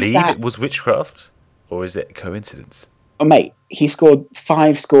 Do you believe it was witchcraft, or is it coincidence? Oh, mate, he scored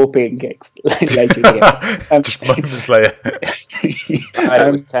 5 scorpion kicks later in the game. Just moments later.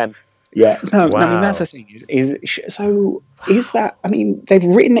 It was 10. Yeah, no, Wow. I mean that's the thing. Is that? I mean, they've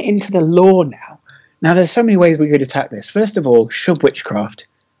written it into the law now. Now, there's so many ways we could attack this. First of all, should witchcraft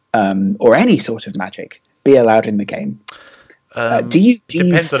or any sort of magic be allowed in the game? Do you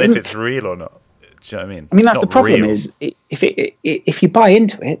Depends on think, if it's real or not. Do you know what I mean? I mean, It's that's the not problem. real. Is if you buy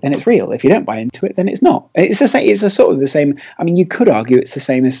into it, then it's real. If you don't buy into it, then it's not. It's the same. It's a sort of the same. I mean, you could argue it's the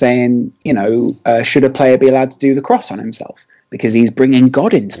same as saying, should a player be allowed to do the cross on himself because he's bringing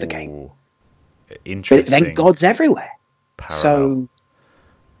God into the game? Ooh, But interesting. then God's everywhere. Parallel. So,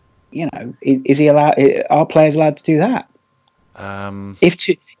 is he allowed? Are players allowed to do that?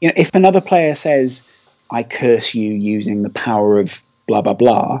 If another player says, "I curse you using the power of blah blah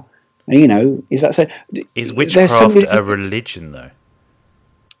blah," is that so? Is witchcraft a religion, though?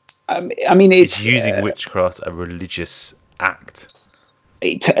 I mean, Is using witchcraft a religious act?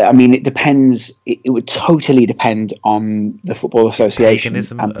 It depends. It would totally depend on the Football Association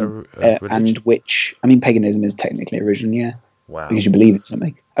Paganism and which. I mean, paganism is technically a religion, yeah. Wow. Because you believe in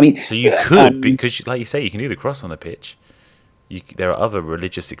something. I mean, So you could, because like you say, you can do the cross on the pitch. There are other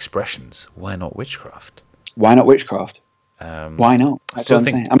religious expressions. Why not witchcraft? Why not witchcraft? Why not? That's still what I'm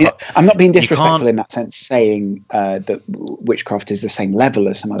think- saying. I mean, I'm not being you disrespectful can't- in that sense, saying that witchcraft is the same level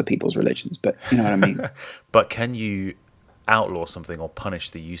as some other people's religions, but you know what I mean. But can you outlaw something or punish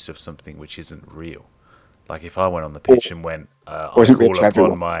the use of something which isn't real? Like if I went on the pitch and went, I'll isn't real call to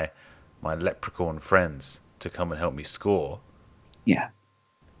upon everyone. my leprechaun friends to come and help me score, Yeah,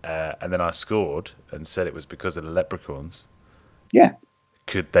 and then I scored and said it was because of the leprechauns, yeah.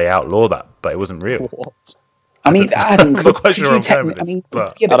 could they outlaw that? But it wasn't real. What? I mean, Adam, I'm not could quite sure you where I'm going with technically? I this, mean,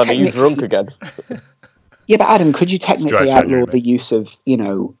 but- yeah, but Adam, are you technically- drunk again? Yeah, but Adam, could you technically dry outlaw January, the mate. use of,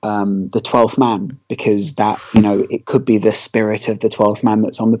 the 12th man because that, it could be the spirit of the 12th man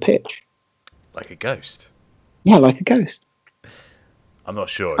that's on the pitch? Like a ghost. Yeah, like a ghost. I'm not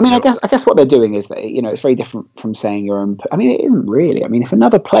sure. I mean, I guess what they're doing is that it's very different from saying your own. I mean, it isn't really. I mean, if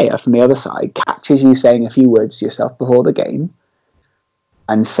another player from the other side catches you saying a few words to yourself before the game,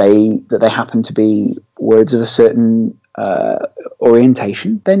 and say that they happen to be words of a certain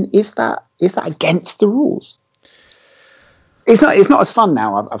orientation, then is that against the rules? It's not as fun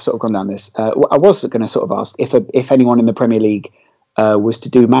now. I've sort of gone down this. I was going to sort of ask if anyone in the Premier League was to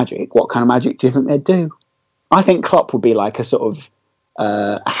do magic, what kind of magic do you think they'd do? I think Klopp would be like a sort of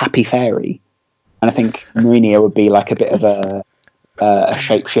a happy fairy, and I think Mourinho would be like a bit of a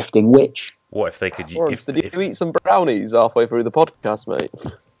shape-shifting witch. What if they could? Lawrence, did you eat some brownies halfway through the podcast, mate?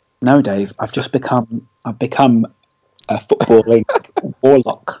 No, Dave. I've become a footballing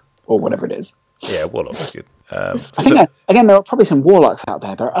warlock or whatever it is. Yeah, Warlock's good. I think again there are probably some warlocks out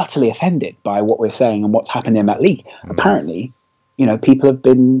there that are utterly offended by what we're saying and what's happened in that league. Apparently, people have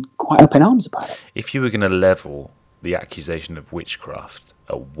been quite up in arms about it. If you were going to level the accusation of witchcraft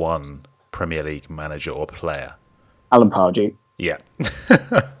at one Premier League manager or player, Alan Pardew, yeah,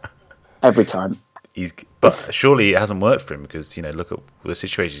 every time. but surely it hasn't worked for him because look at the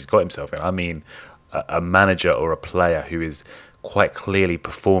situation he's got himself in. I mean, a manager or a player who is quite clearly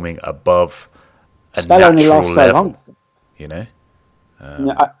performing above a Spell only natural lasts so level.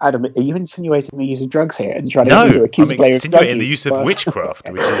 long. Adam, are you insinuating the use of drugs here and trying No, to accuse I'm a player of drug insinuating the use of Well, witchcraft,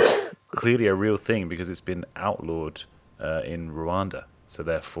 which is clearly a real thing because it's been outlawed in Rwanda. So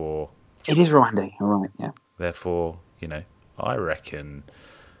therefore, it is Rwanda. You're right. Yeah. Therefore, I reckon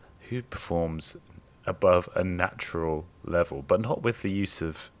who performs above a natural level, but not with the use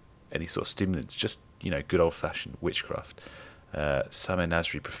of any sort of stimulants, just, good old-fashioned witchcraft. Samir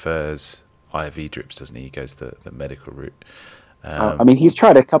Nasri prefers IV drips, doesn't he? He goes the medical route. I mean, he's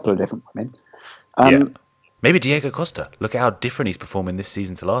tried a couple of different women. Yeah. Maybe Diego Costa. Look at how different he's performing this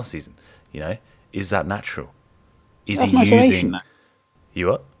season to last season. Is that natural? That's motivation. You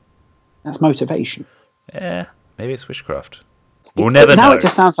what? That's motivation. Yeah, maybe it's witchcraft. We'll never know. Now it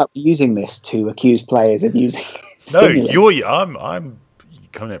just sounds like we're using this to accuse players of using. No, I'm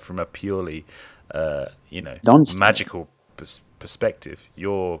coming at it from a purely, magical perspective.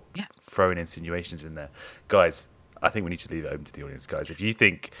 You're throwing insinuations in there, guys. I think we need to leave it open to the audience, guys. If you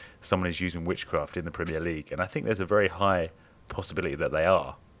think someone is using witchcraft in the Premier League, and I think there's a very high possibility that they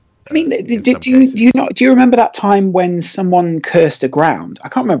are. I mean, do you remember that time when someone cursed a ground? I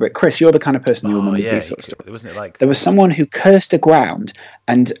can't remember it. Chris, you're the kind of person who remembers these sort of stories. Wasn't it like there was someone who cursed a ground,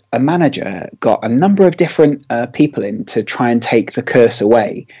 and a manager got a number of different people in to try and take the curse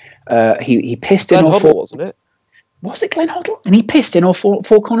away. He pissed Glenn in all Hoddle, wasn't it? Was it Glenn Hoddle? And he pissed in all four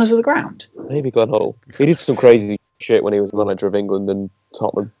corners of the ground. Maybe Glenn Hoddle. He did some crazy shit when he was manager of England and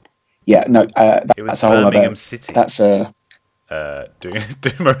Tottenham. Yeah, no, it was Birmingham City. That's doing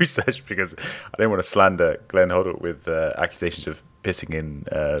my research because I didn't want to slander Glenn Hoddle with accusations of pissing in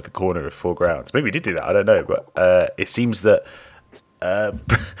the corner of 4 grounds. Maybe he did do that. I don't know, but it seems that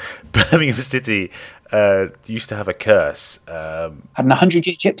Birmingham City used to have a curse. Had an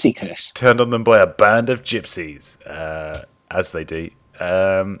 100-year gypsy curse turned on them by a band of gypsies, as they do.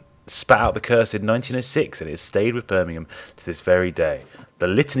 Spat out the curse in 1906, and it has stayed with Birmingham to this very day. The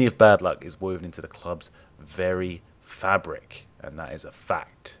litany of bad luck is woven into the club's very fabric, and that is a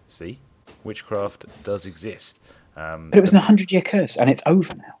fact. See, witchcraft does exist. But it was an 100-year curse, and it's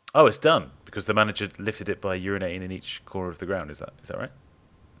over now. Oh, it's done because the manager lifted it by urinating in each corner of the ground. Is that right?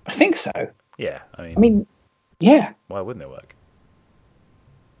 I think so. Yeah, I mean, yeah. Why wouldn't it work?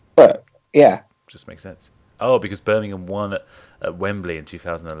 But yeah, just makes sense. Oh, because Birmingham won at Wembley in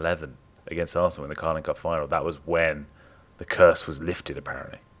 2011 against Arsenal in the Carling Cup final. That was when the curse was lifted,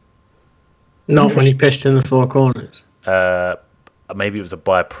 apparently. Not when he pissed in the 4 corners. Maybe it was a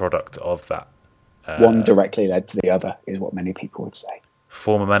byproduct of that. One directly led to the other, is what many people would say.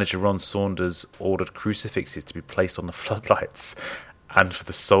 Former manager Ron Saunders ordered crucifixes to be placed on the floodlights and for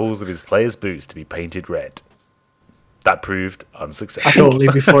the soles of his players' boots to be painted red. That proved unsuccessful. Shortly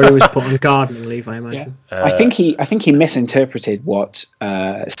before he was put on gardening leave, I imagine. Yeah. I think he misinterpreted what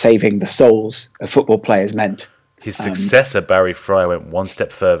saving the souls of football players meant. His successor, Barry Fry, went one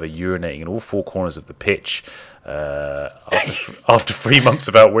step further, urinating in all 4 corners of the pitch after 3 months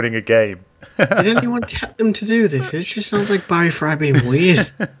without winning a game. Did anyone tell them to do this? It just sounds like Barry Fry being weird.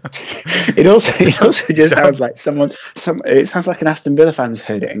 It also just sounds like it sounds like an Aston Villa fan's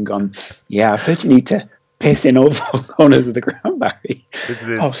heard it and gone, yeah, I've heard you need to piss in all 4 corners of the ground, Barry.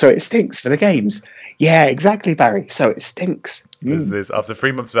 Oh, so it stinks for the games. Yeah, exactly, Barry. So it stinks. After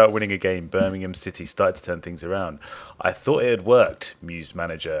 3 months without winning a game, Birmingham City started to turn things around. I thought it had worked, mused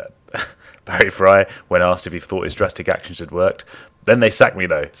manager Barry Fry when asked if he thought his drastic actions had worked. Then they sacked me,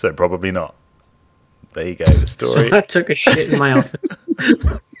 though, so probably not. There you go, the story. So I took a shit in my office.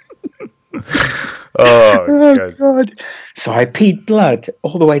 Oh, God. So I peed blood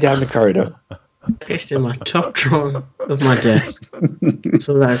all the way down the corridor. Pissed in my top drawer of my desk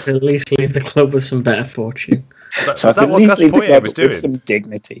so that I could at least leave the club with some better fortune. Was that what Gus Poyet was doing? With some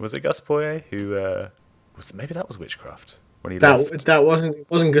dignity. Was it Gus Poyet who maybe that was witchcraft when he left? That wasn't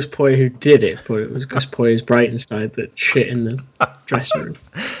Gus Poyet who did it, but it was Gus Poyet's Brighton side that shit in the dressing room.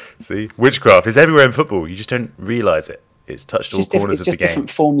 See, witchcraft is everywhere in football. You just don't realise it. It's touched all corners of the game.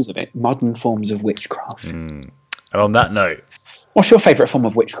 Different forms of it, modern forms of witchcraft. And on that note, what's your favourite form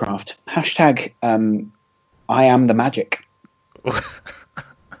of witchcraft? Hashtag I am the magic.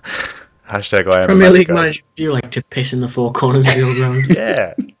 Hashtag I am Premier the League magic. manager, do you like to piss in the 4 corners of your ground?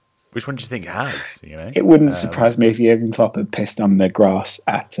 Yeah. Which one do you think has? It wouldn't surprise me if Jurgen Klopp had pissed on the grass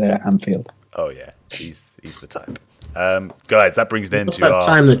at Anfield. Oh yeah, he's the type. Guys, that brings an end to that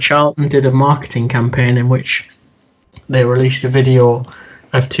time that Charlton did a marketing campaign in which they released a video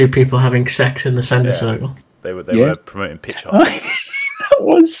of 2 people having sex in the centre circle. They were promoting pitch hockey.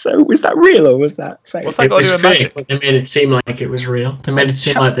 Was that real or was that fake? What's that got to do with magic? But they made it seem like it was real. They made it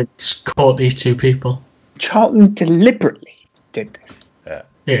seem like they caught these 2 people. Charlton deliberately did this.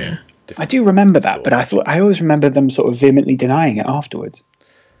 Yeah. I do remember that, but I always remember them sort of vehemently denying it afterwards.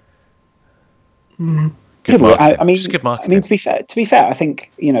 Good marketing. Just good marketing. I mean, to be fair, I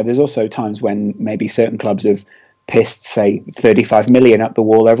think there's also times when maybe certain clubs have pissed, say, 35 million up the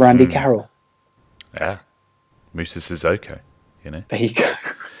wall over Andy Carroll. Yeah, Musa Sissoko. There you go.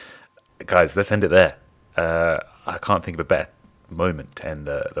 Guys, let's end it there. I can't think of a better moment to end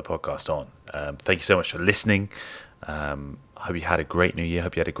the podcast on. Thank you so much for listening. I hope you had a great New Year.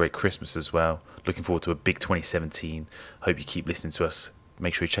 Hope you had a great Christmas as well. Looking forward to a big 2017. Hope you keep listening to us.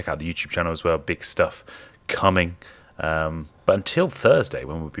 Make sure you check out the YouTube channel as well. Big stuff coming. But until Thursday,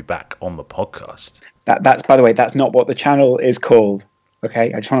 when we'll be back on the podcast. That's, by the way, that's not what the channel is called.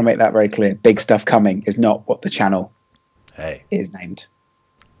 Okay, I just want to make that very clear. Big Stuff Coming is not what the channel is named.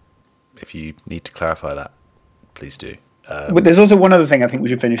 If you need to clarify that, please do. But there's also one other thing I think we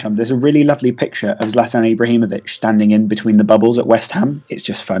should finish on. There's a really lovely picture of Zlatan Ibrahimovic standing in between the bubbles at West Ham. It's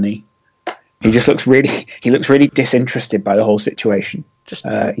just funny. He just looks really disinterested by the whole situation. Just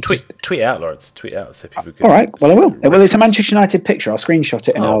tweet it out, Lawrence. Tweet it out so people can. All right. Well, I will. Well, it's a Manchester United picture. I'll screenshot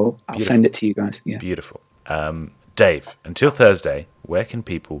it and I'll send it to you guys. Yeah. Beautiful. Dave, until Thursday, where can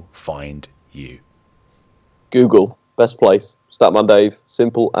people find you? Google, best place. Statman Dave,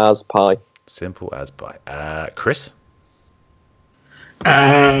 simple as pie. Simple as pie. Chris?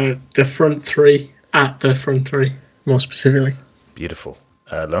 The front three, at the front three, more specifically. Beautiful.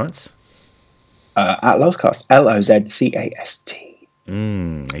 Lawrence? At Lozcast, Lozcast.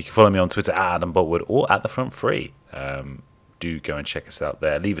 You can follow me on Twitter at Adam Boltwood or at the front three. Do go and check us out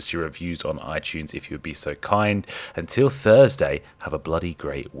there. Leave us your reviews on iTunes if you would be so kind. Until Thursday, have a bloody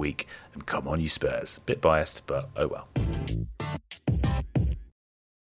great week. And come on, you Spurs. Bit biased, but oh well.